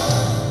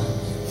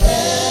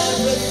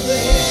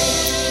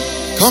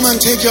 Come and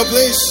take your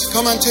place.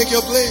 Come and take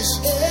your place.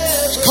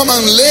 Come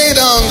and lay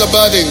down the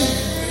burden.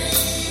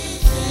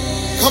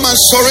 Come and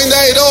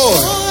surrender it all.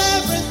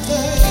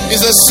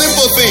 It's a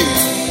simple thing,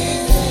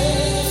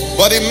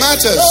 but it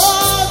matters.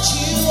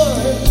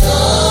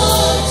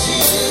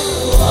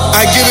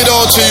 I give it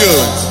all to you.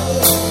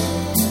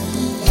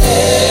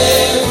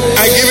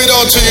 I give it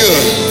all to you.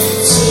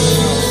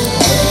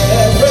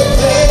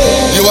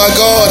 You are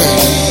God.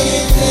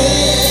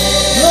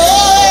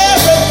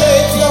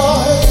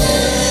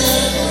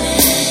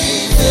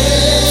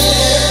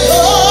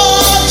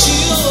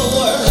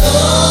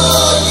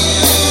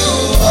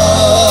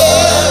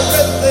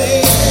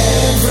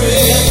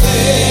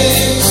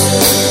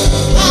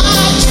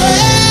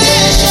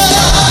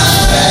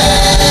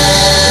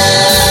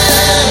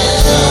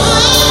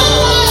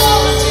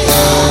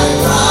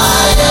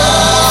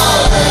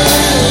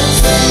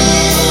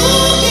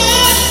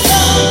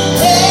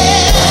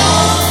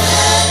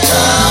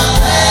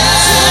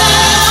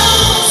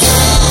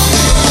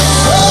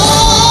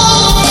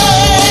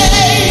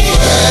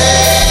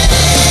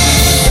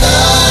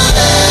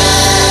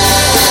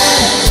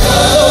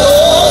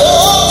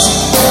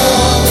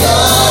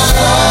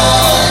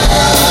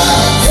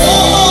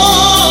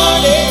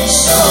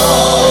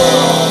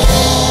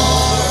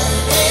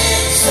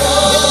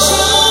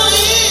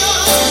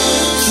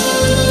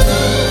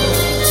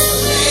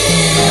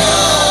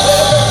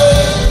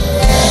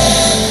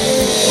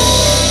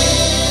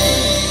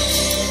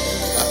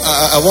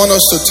 I want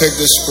us to take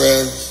this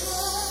prayer.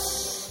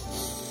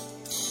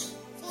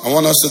 I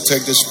want us to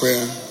take this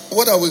prayer.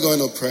 What are we going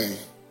to pray?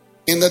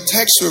 In the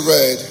text we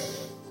read,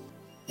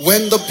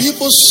 when the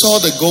people saw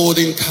the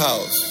golden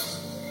calf,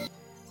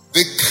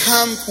 the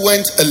camp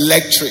went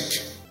electric.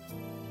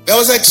 There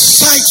was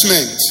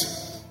excitement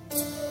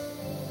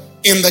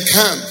in the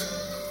camp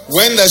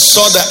when they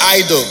saw the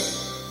idol.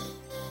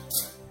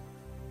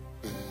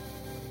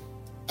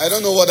 I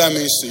don't know what that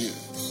means to you.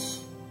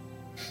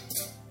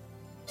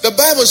 The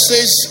Bible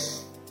says,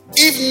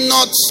 if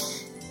not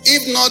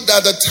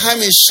that the time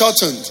is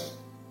shortened,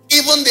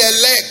 even the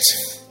elect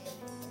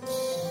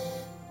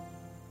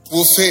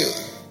will fail.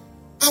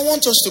 I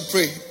want us to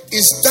pray.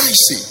 It's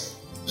dicey.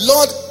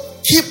 Lord,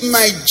 keep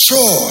my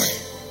joy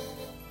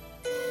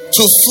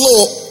to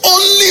flow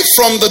only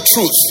from the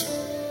truth.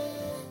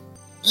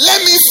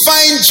 Let me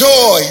find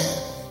joy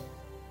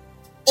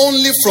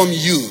only from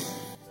you.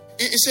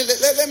 You see,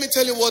 let me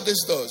tell you what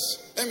this does.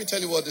 Let me tell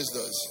you what this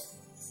does.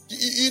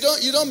 You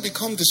don't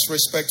become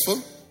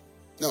disrespectful.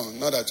 No,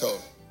 not at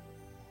all.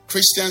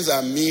 Christians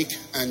are meek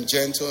and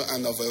gentle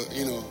and of a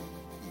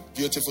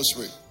beautiful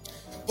spirit.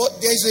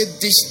 But there's a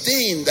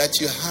disdain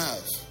that you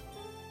have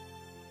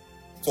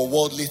for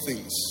worldly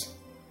things.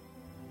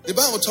 The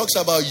Bible talks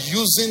about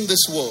using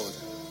this world.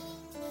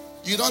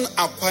 You don't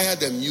acquire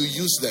them, you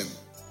use them.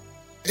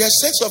 There are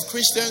sets of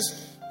Christians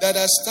that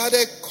have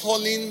started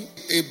calling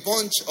a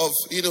bunch of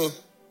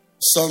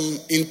some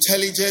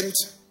intelligent,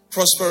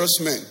 prosperous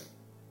men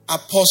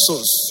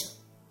apostles.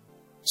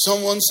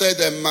 Someone said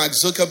that Mark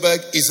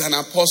Zuckerberg is an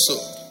apostle.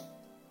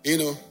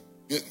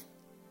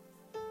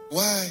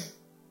 Why?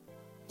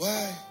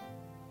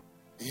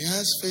 He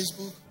has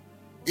Facebook.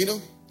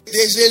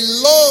 There's a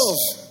love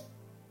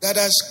that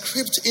has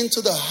crept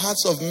into the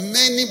hearts of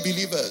many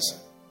believers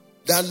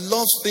that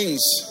love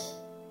things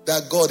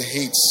that God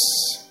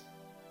hates.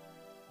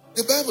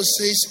 The Bible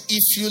says,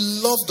 if you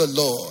love the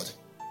Lord,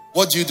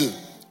 what do?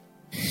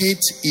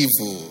 Hate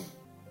evil.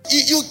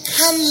 You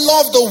can't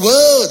love the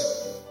world.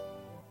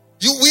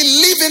 We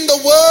live in the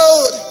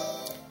world.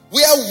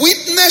 We are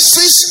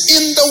witnesses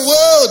in the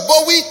world.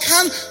 But we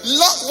can't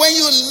love. When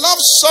you love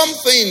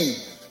something,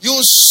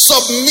 you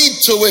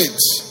submit to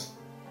it.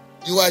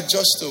 You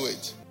adjust to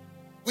it.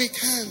 We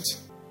can't.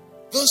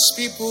 Those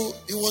people,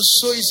 it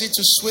was so easy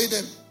to sway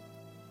them.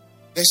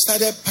 They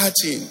started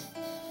partying.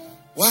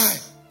 Why?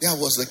 There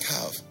was the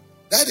calf.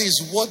 That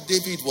is what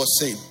David was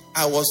saying.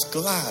 I was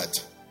glad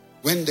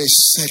when they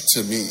said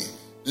to me,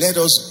 Let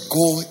us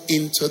go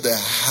into the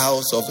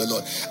house of the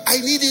Lord. I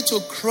need you to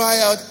cry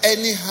out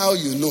anyhow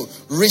you know.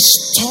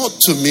 Restore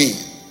to me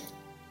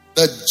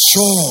the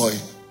joy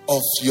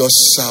of your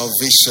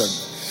salvation.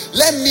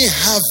 Let me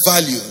have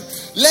value.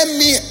 Let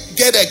me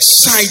get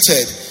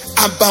excited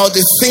about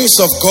the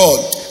things of God,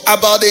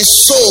 about a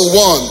soul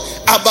won,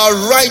 about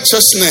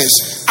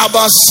righteousness,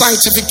 about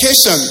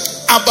sanctification,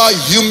 about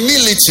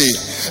humility,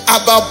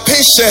 about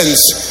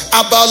patience,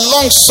 about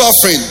long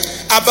suffering,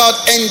 about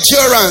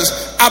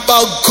endurance,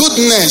 about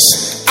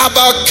goodness,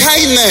 about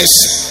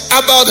kindness,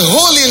 about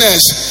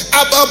holiness,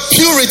 about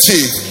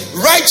purity,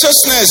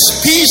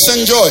 righteousness, peace,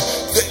 and joy.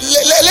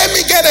 Let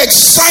me get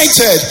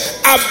excited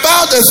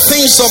about the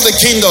things of the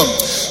kingdom.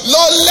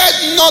 Lord, let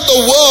not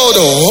the world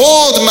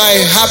hold my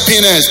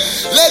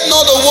happiness. Let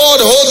not the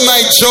world hold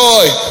my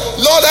joy.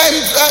 Lord,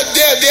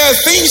 there are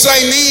things I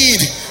need.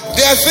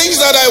 There are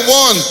things that I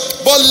want.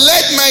 But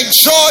let my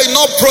joy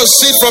not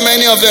proceed from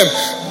any of them.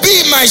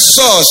 Be my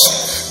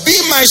source. Be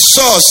my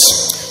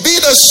source. Be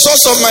the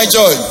source of my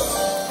joy.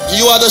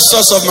 You are the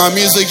source of my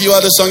music. You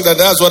are the song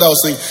that's what I was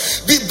singing.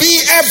 Be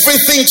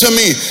everything to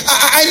me.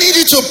 I need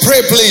you to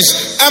pray,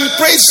 please. And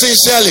pray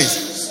sincerely.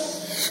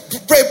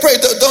 Pray.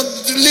 Don't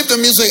leave the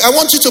music. I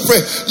want you to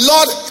pray.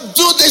 Lord,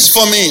 do this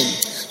for me.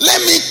 Let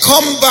me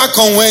come back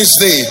on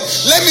Wednesday.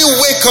 Let me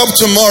wake up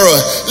tomorrow.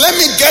 Let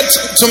me get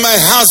to my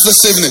house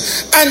this evening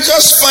and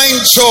just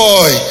find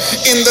joy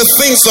in the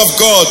things of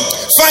God.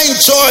 Find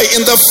joy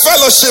in the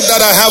fellowship that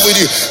I have with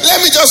you.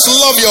 Let me just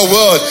love your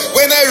word.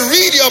 When I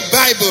read your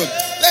Bible,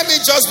 let me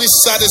just be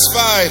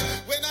satisfied.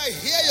 When I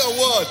hear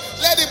your word,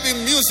 let it be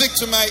music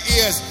to my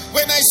ears.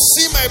 When I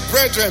see my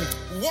brethren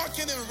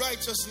walking in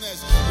righteousness,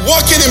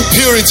 walking in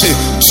purity,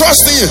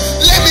 trusting you,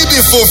 let me be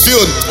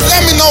fulfilled. Let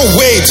me not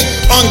wait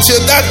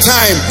until that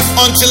time,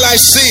 until I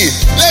see.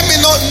 Let me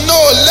not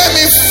know. Let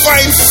me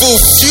find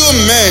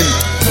fulfillment,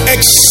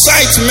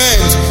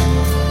 excitement,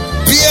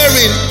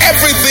 bearing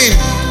everything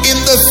in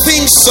the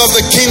things of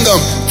the kingdom.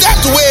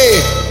 That way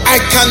I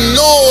can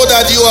know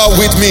that you are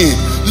with me.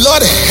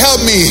 Lord,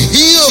 help me.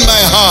 Heal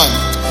my heart.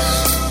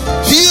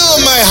 Heal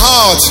my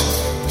heart.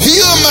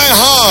 Heal my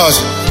heart.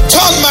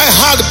 Turn my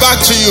heart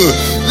back to you.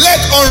 Let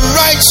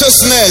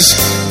unrighteousness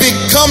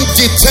become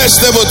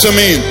detestable to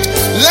me.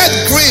 Let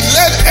greed,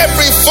 let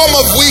every form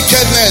of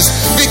wickedness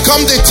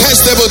become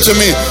detestable to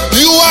me.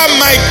 You are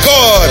my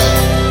God.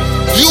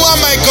 You are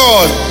my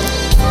God.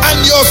 And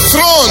your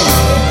throne,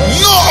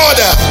 no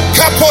other.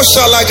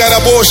 Kaposhala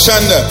garabo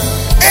shanda.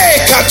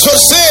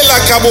 Katosela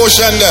kabo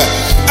shanda.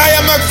 I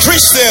am a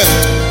Christian.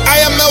 I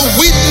am a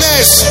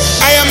witness.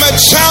 I am a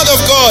child of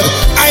God.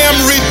 I am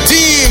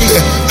redeemed.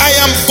 I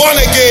am born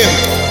again.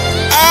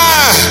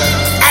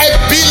 I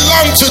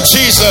belong to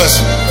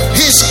Jesus.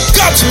 He's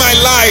got my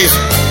life.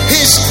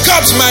 He's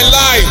got my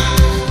life.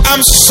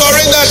 I'm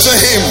surrendered to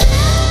him.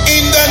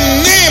 In the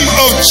name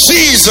of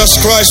Jesus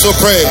Christ we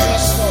pray.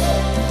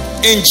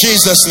 In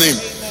Jesus' name.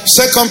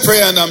 Second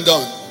prayer and I'm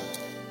done.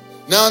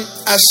 Now,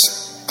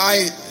 as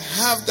I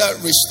have that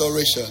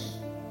restoration,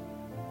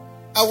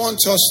 I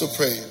want us to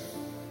pray.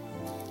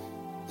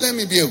 Let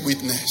me be a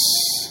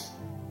witness.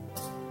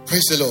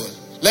 Praise the Lord.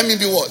 Let me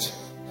be what?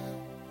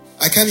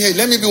 I can't hear you.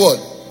 Let me be what?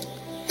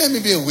 Let me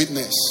be a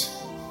witness.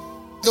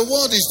 The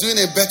world is doing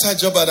a better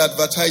job at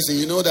advertising.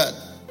 You know that?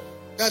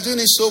 They are doing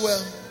it so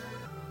well.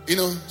 You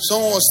know,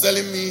 someone was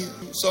telling me,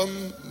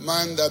 some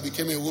man that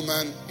became a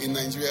woman in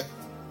Nigeria,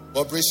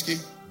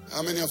 Bobrisky.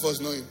 How many of us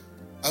know him?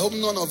 I hope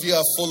none of you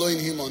are following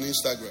him on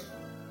Instagram.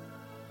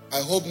 I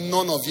hope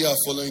none of you are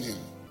following him.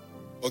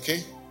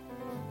 Okay?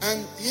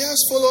 And he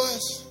has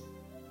followers.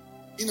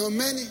 You know,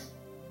 many.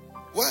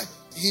 Why?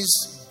 He's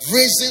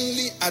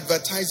brazenly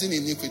advertising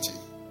iniquity.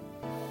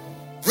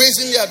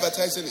 Brazenly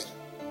advertising it.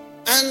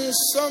 And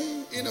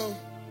some, you know,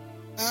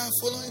 are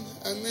following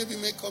and maybe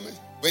make comments.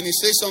 When he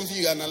says something,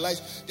 you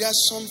analyze. There are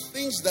some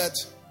things that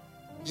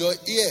your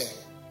ear,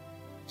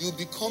 you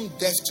become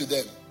deaf to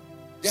them.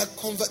 They are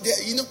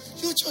you know,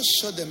 you just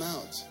shut them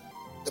out.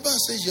 The Bible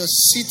says you're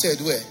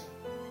seated where?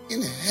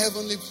 In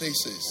heavenly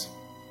places.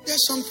 There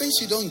are some things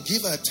you don't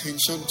give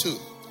attention to.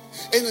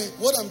 Anyway,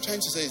 what I'm trying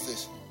to say is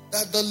this.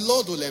 That the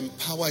Lord will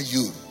empower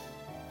you.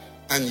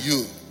 And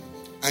you.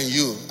 And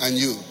you. And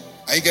you.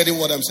 Are you getting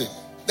what I'm saying?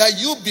 That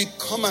you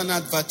become an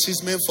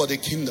advertisement for the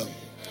kingdom.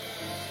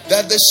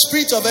 That the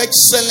spirit of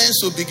excellence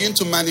will begin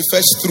to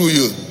manifest through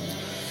you.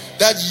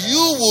 That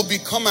you will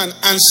become an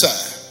answer.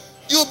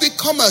 You will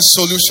become a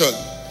solution.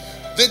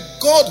 The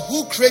God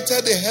who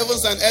created the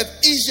heavens and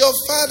earth is your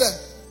Father.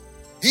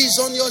 He's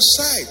on your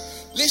side.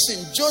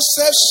 Listen,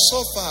 Joseph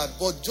suffered,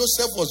 but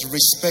Joseph was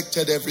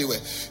respected everywhere.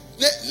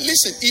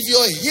 Listen, if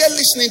you're here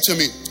listening to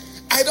me,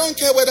 I don't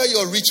care whether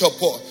you're rich or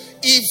poor.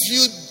 If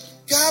you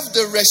have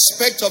the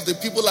respect of the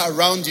people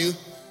around you,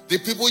 the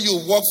people you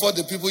work for,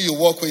 the people you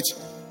work with,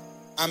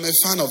 I'm a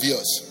fan of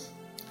yours.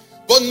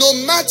 But no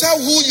matter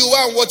who you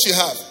are and what you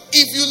have,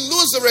 if you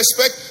lose the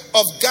respect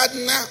of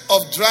gardener,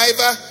 of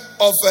driver,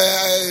 of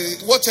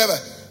whatever,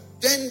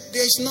 then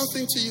there's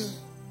nothing to you.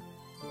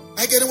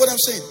 I get what I'm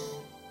saying.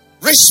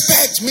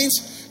 Respect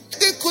means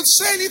They could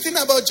say anything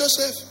about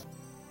Joseph.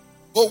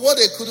 But what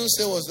they couldn't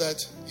say was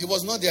that he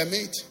was not their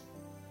mate.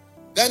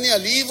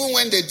 Daniel, even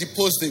when they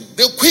deposed him,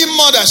 the queen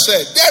mother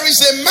said, there is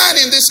a man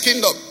in this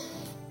kingdom.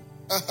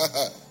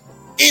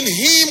 In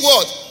him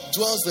what?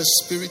 Dwells the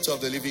Spirit of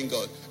the living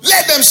God.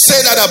 Let them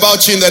say that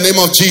about you in the name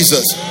of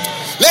Jesus.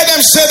 Let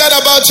them say that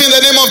about you in the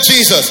name of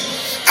Jesus.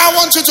 I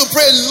want you to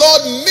pray,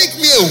 Lord, make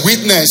me a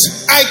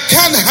witness. I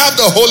can't have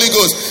the Holy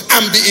Ghost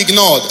and be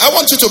ignored. I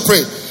want you to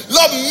pray,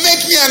 Lord,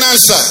 make me an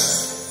answer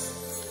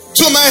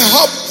to my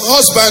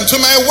husband, to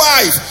my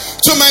wife,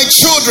 to my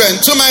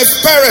children, to my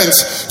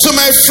parents, to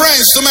my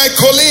friends, to my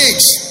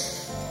colleagues,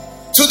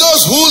 to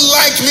those who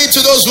like me,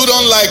 to those who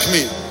don't like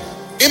me.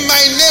 In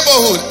my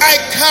neighborhood, I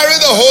carry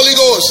the Holy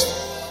Ghost.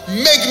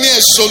 Make me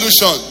a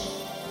solution.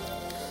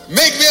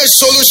 Make me a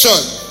solution.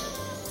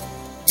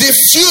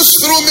 Diffuse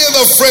through me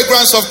the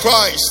fragrance of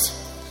Christ.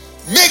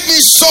 Make me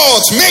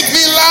salt. Make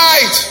me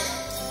light.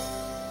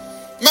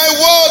 My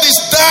world is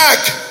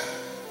dark.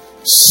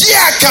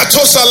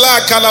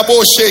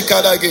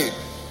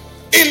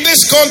 In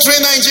this country,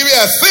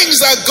 Nigeria,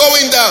 things are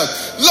going down.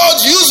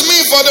 Lord, use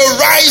me for the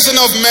rising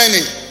of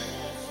many.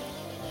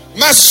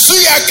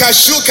 Masuya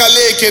kashuka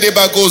leke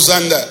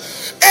rebagozanda.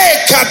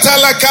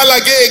 Katala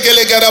kalage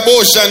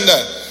gelegarabo shanda.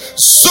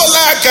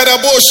 Sola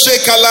garabo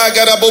shekala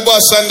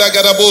garaboba sanda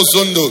garabo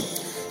zondo.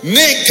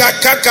 Ne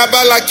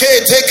kakakabala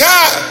ke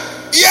teka.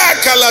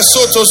 Yakala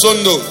soto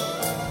zondo.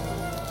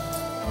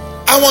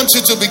 I want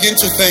you to begin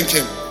to thank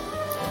him.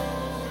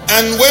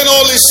 And when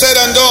all is said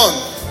and done,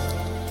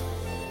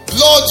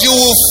 Lord, you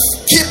will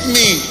keep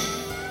me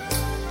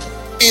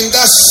in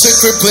that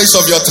sacred place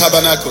of your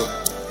tabernacle.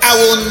 I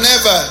will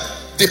never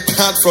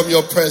depart from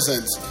your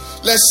presence.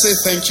 Let's say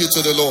thank you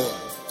to the Lord.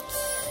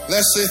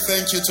 Let's say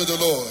thank you to the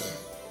Lord.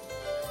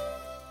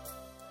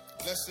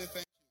 Let's say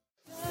thank you.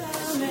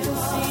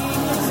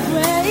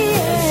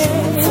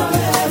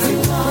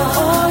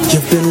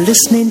 You've been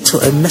listening to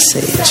a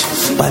message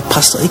by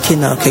Pastor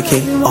Ikenna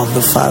Okeke of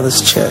the Father's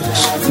Church.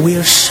 We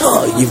are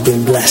sure you've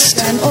been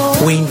blessed.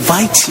 We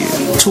invite you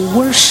to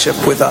worship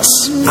with us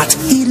at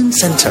Eden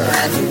Center,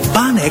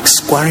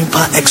 Banex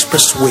Gwarimpa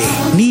Expressway,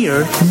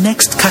 near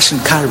Next Cash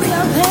and Carry,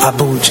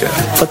 Abuja.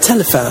 For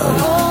telephone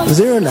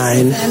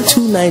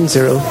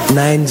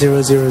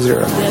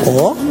 09-290-9000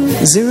 or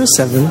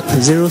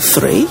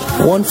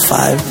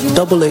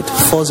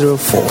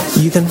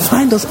 0703-1588-404. You can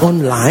find us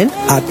online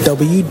at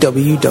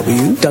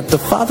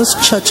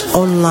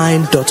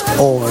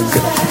www.thefatherschurchonline.org.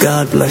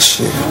 God bless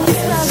you.